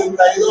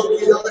 82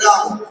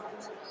 kilogramos.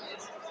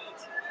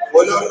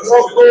 Color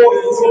rojo,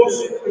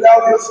 Jesús,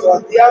 Claudio,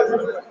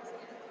 Sebastián.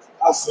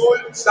 Azul,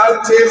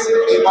 Sánchez,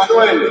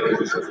 Emanuel.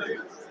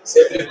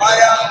 Se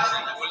prepara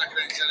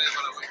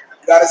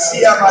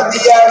García,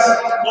 Matías.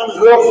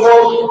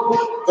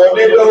 Rojo,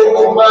 Tonelo,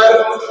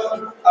 Omar.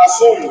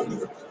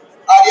 Azul.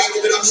 Área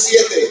número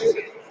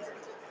 7.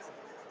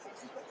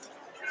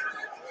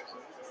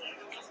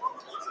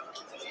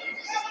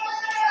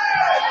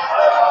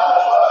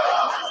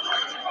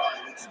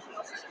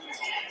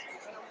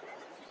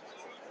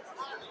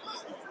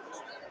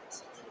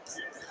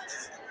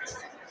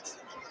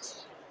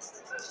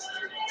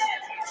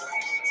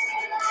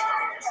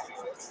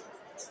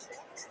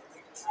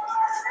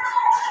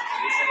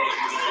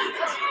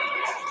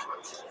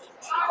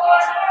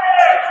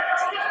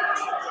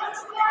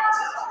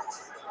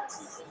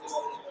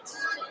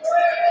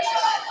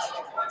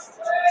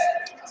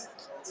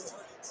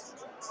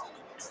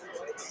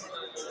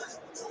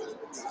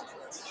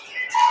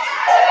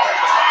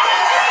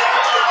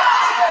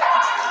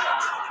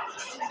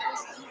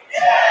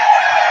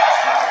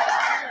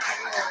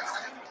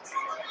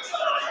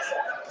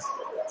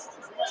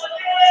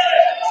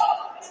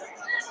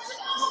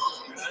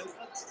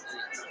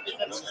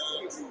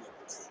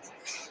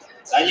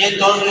 Daniel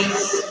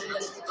Torres,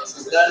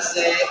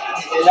 sentarse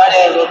en el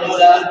área de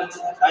rotura.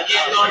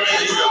 Daniel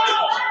Torres.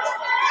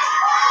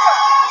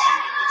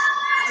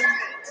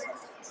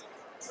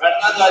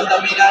 Fernando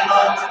Altamirano.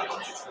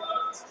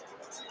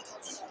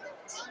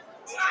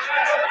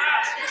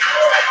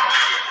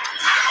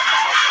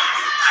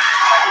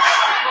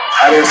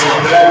 Área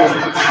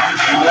central,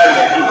 final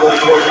de equipo de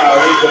Formas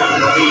Adultas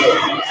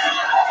Femeninos.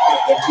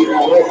 Argentina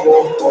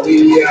rojo,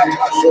 Bolivia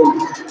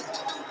azul.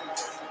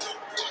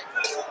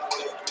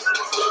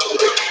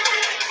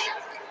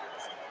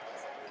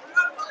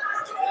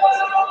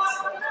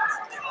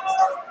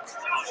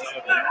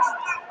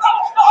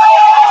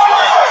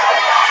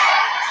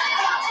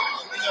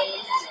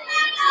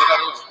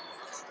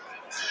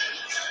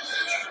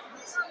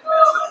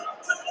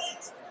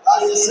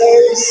 Área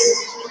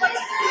 6,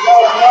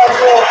 lado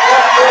abajo,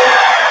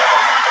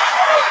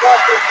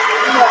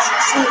 femeninas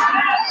azul.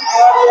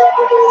 Área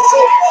número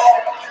 6.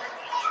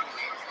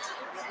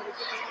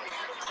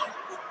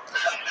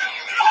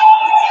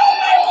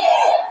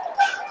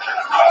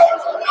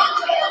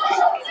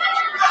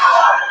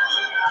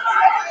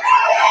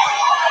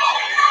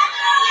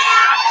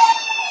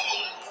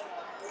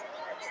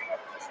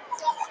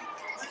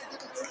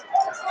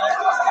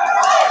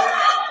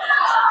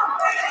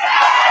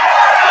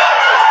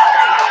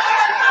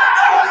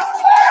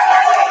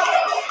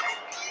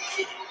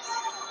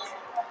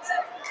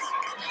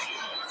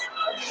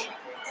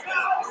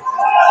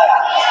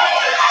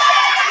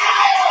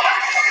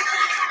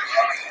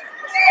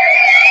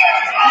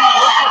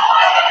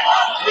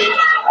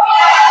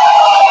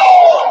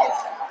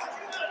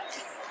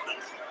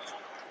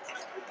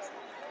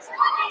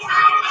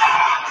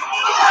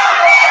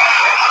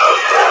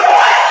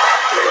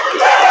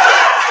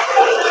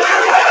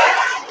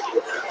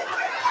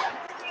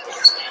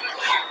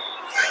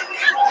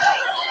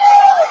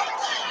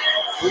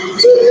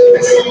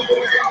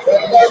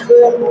 Fernando,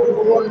 por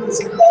favor,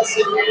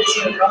 presentarse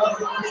en el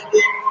trabajo al área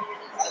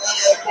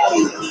de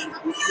apoyo.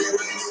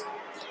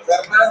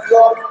 Fernando,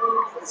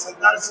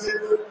 presentarse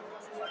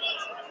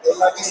en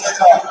la mesa de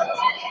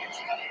trabajo.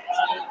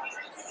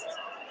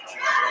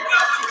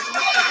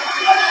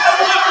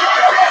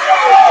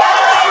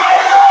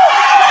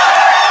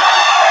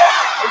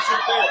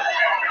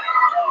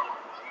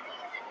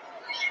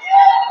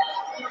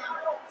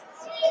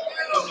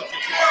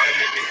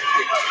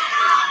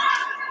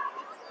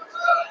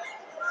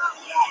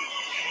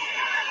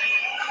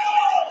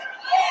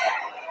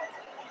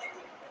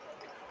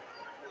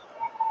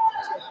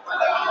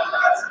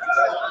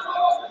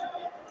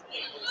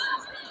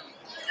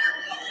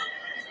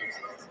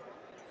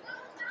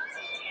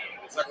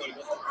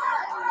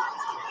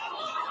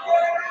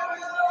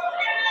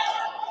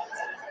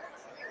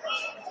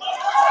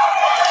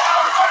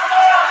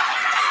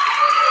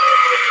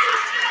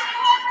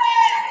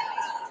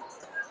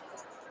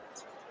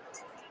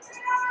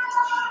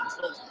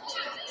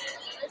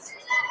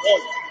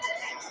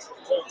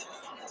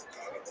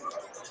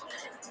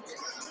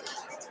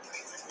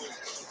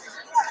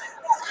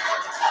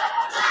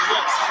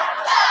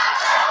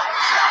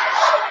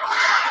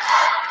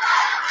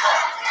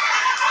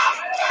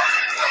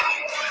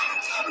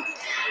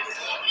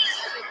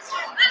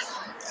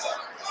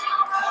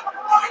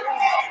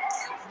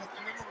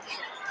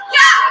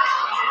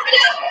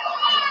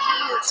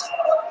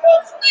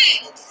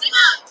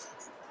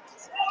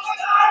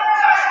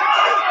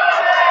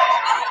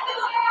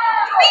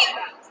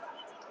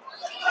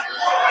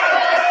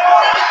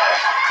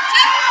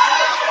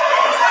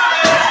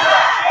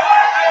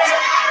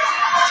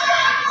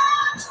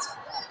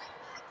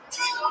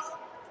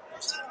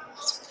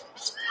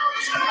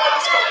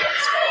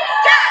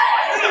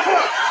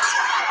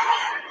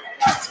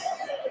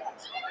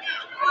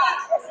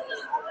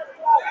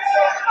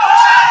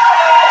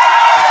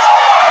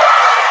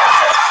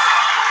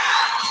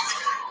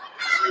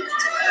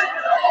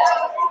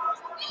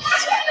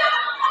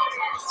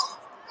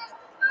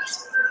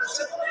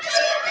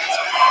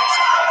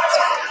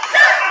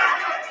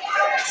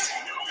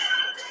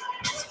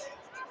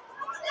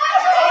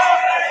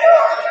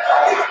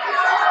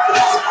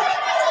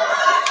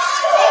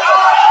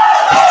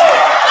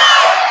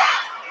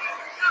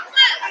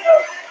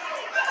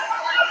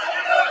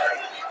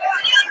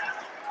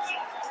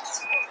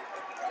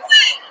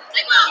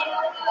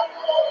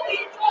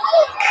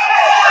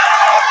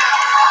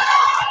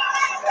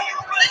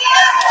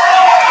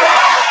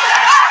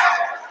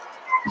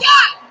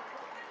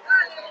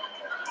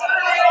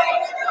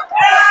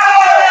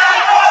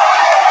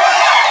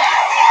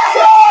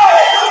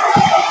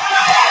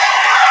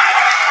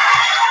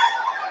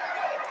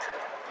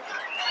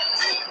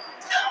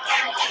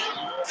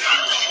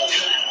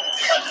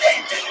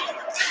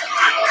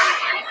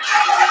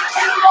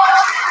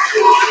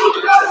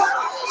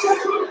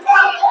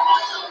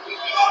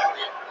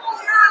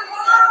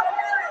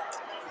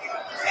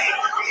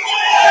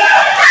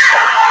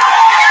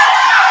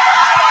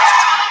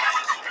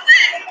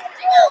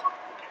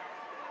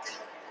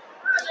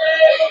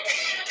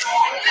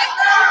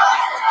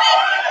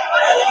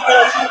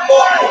 5,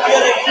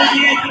 Gutiérrez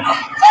Juli,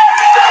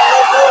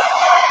 rojo,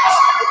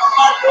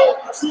 marco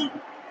azul.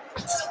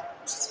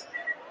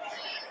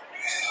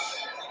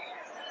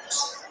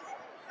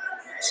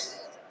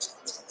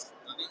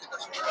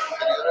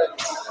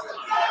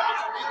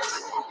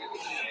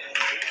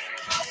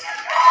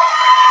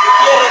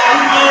 Gutiérrez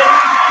Juli,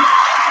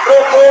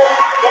 rojo,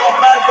 con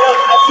marcos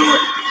azul.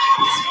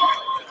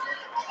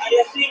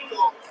 Área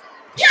 5.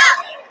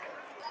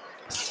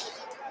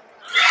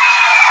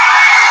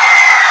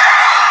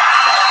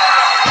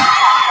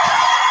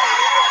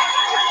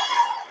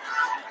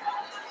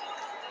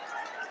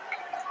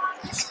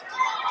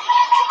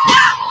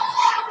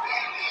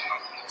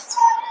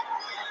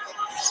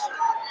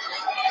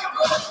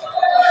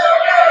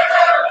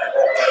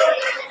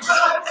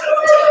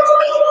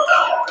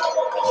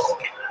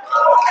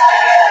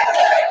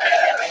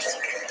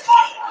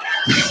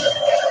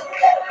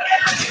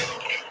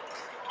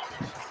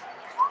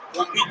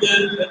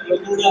 Compiten en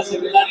locuras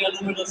en el área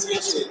número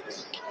 7.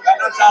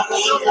 Canalla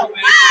Rodolfo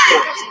Federico,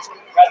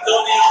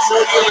 Catoni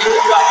Osorio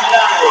Lucas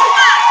Milano,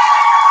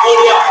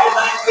 Gloria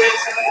Fernández,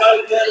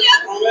 Walter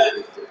Rubén,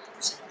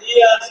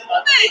 Díaz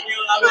Antonio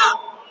David,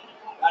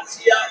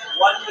 García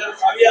Walter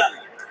Fabián,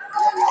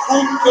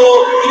 Junto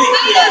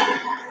Cristian,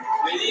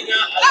 Medina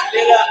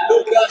Aguilera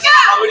Lucas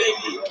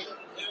Fabrini.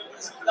 Debe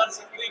presentarse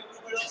el clip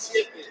número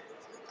 7.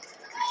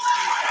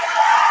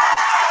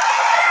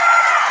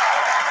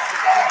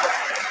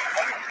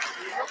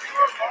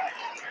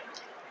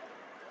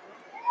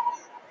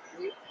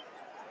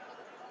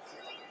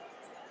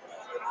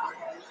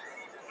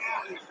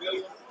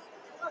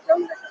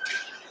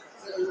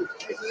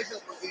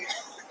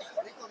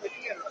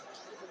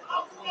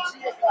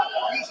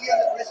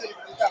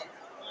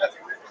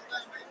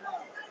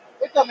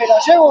 ¿Esta me la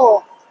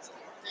llevo?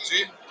 Sí,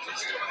 sí, sí.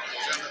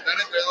 O sea, me están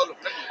entregando los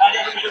premios.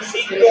 Área número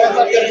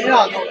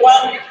 5,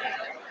 Juan,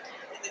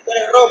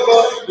 protectores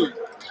rojos.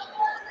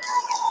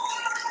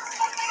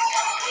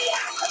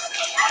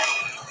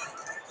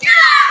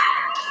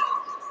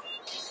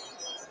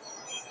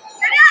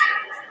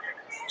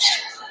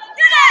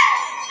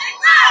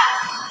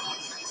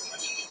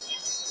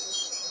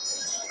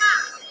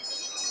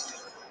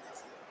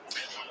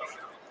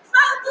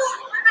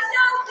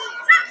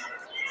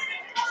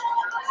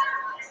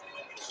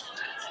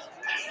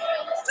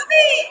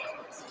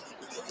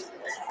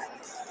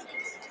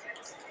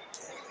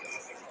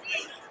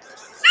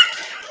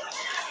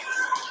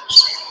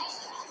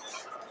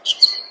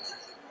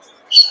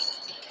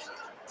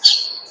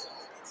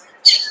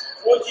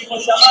 Último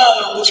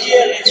llamado,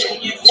 Gutiérrez,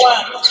 Núñez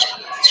Juan,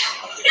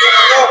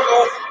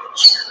 rojos,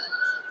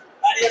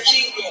 área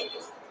 5.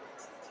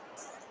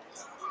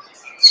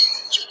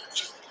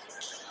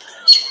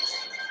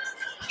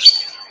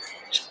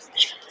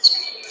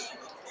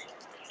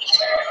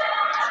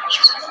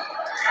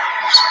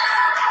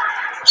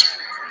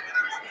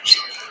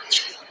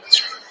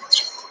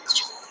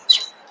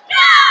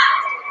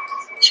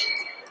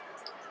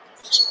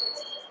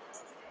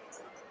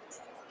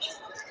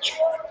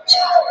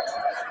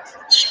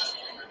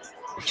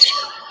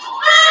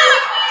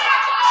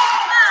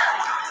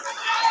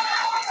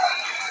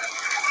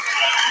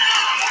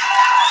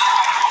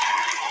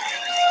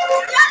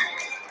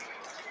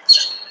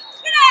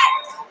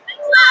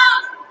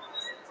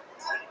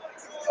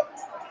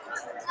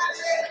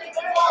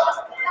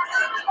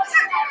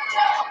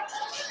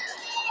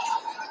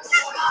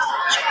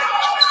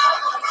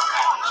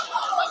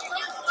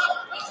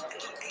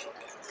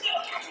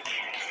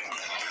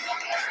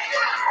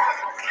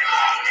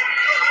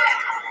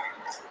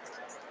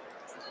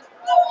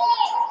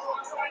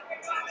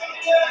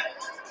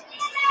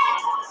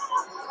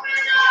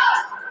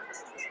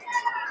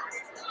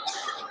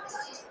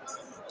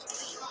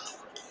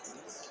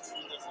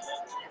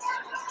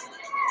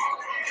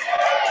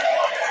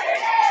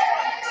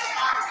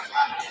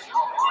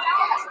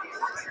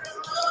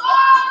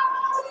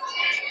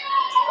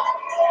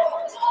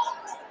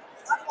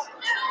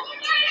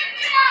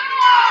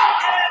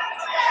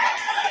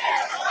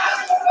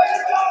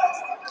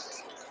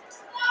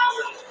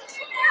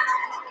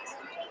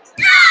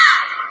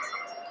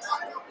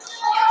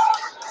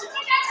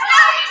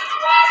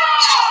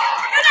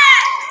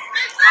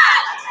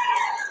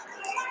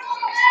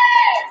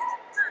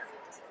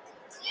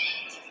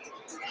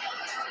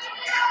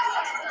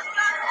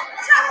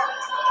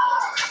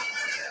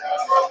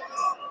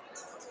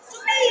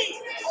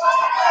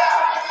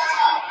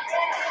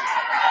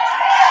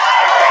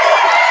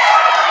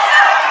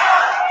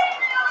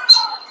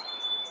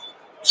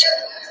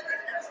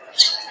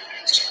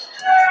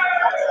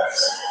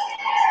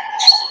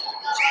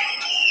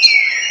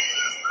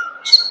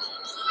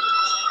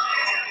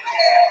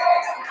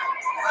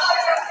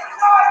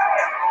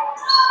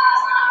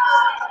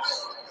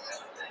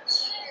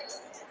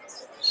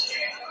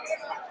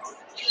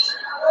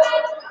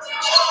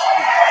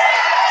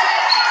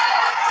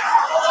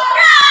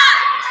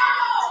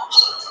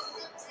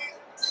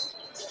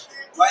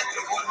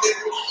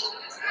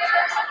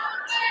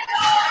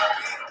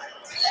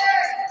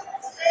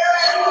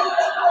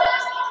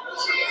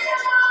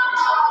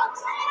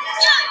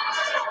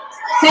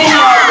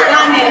 Senior,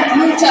 ganes,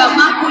 lucha,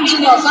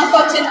 masculinos, hasta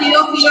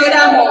 82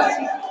 kilogramos.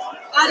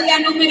 Área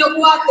número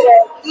 4,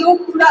 Club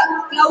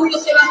Claudio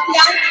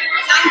Sebastián,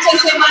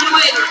 Sánchez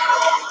Emanuel.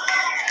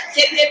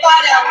 Se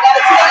preparan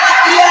García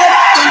Matías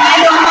y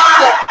Melo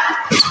Mar.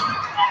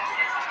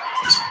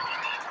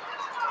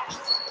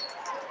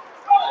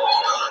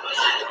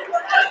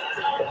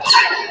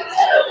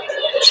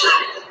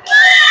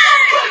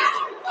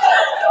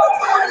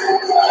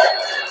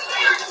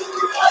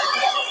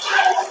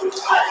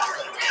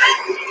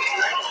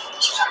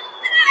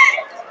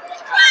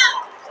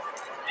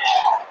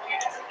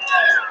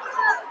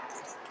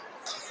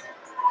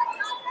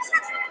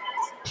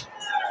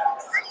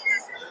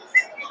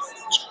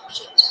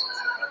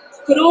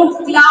 Cruz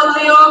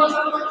Claudio,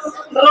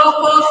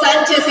 rojo,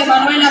 Sánchez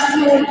Emanuel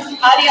azul,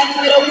 área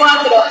número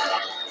 4.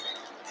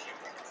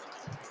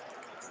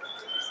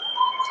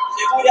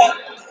 Segura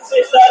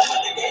César,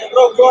 de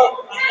rojo,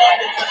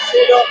 Andante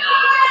tercero,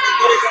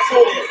 sectores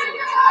azules,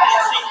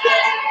 área 5.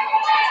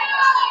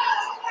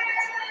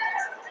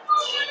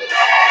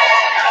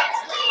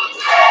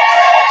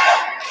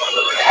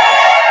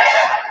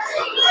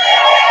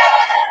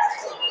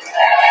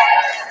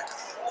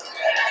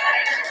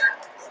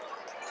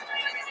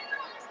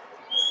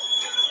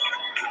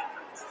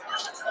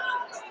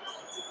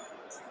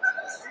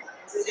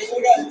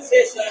 Segura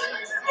César,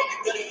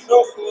 sectores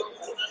rojos,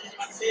 Hernández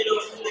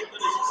Marcelo,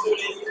 sectores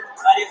azules,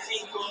 área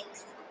 5.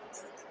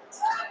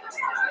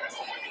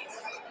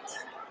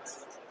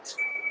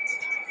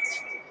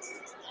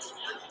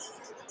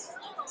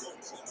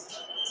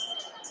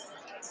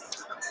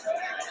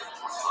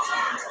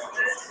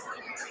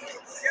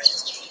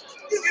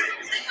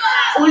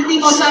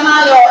 Último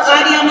llamado,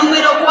 área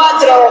número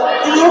 4,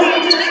 Club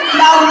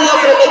Claudio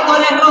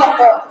Protectores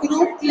Rojos,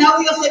 Club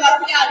Claudio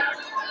Sebastián.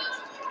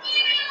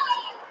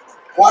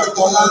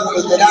 Cuarto dan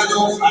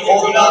veterano,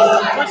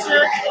 Formas.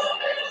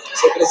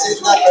 Se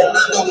presenta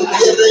Fernando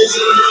Gutiérrez,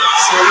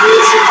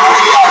 Servicio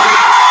Área.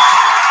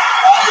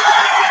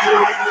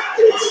 Área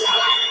 3.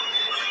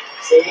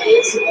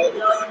 Servicio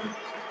Adrián,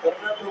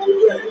 Fernando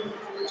Gutiérrez.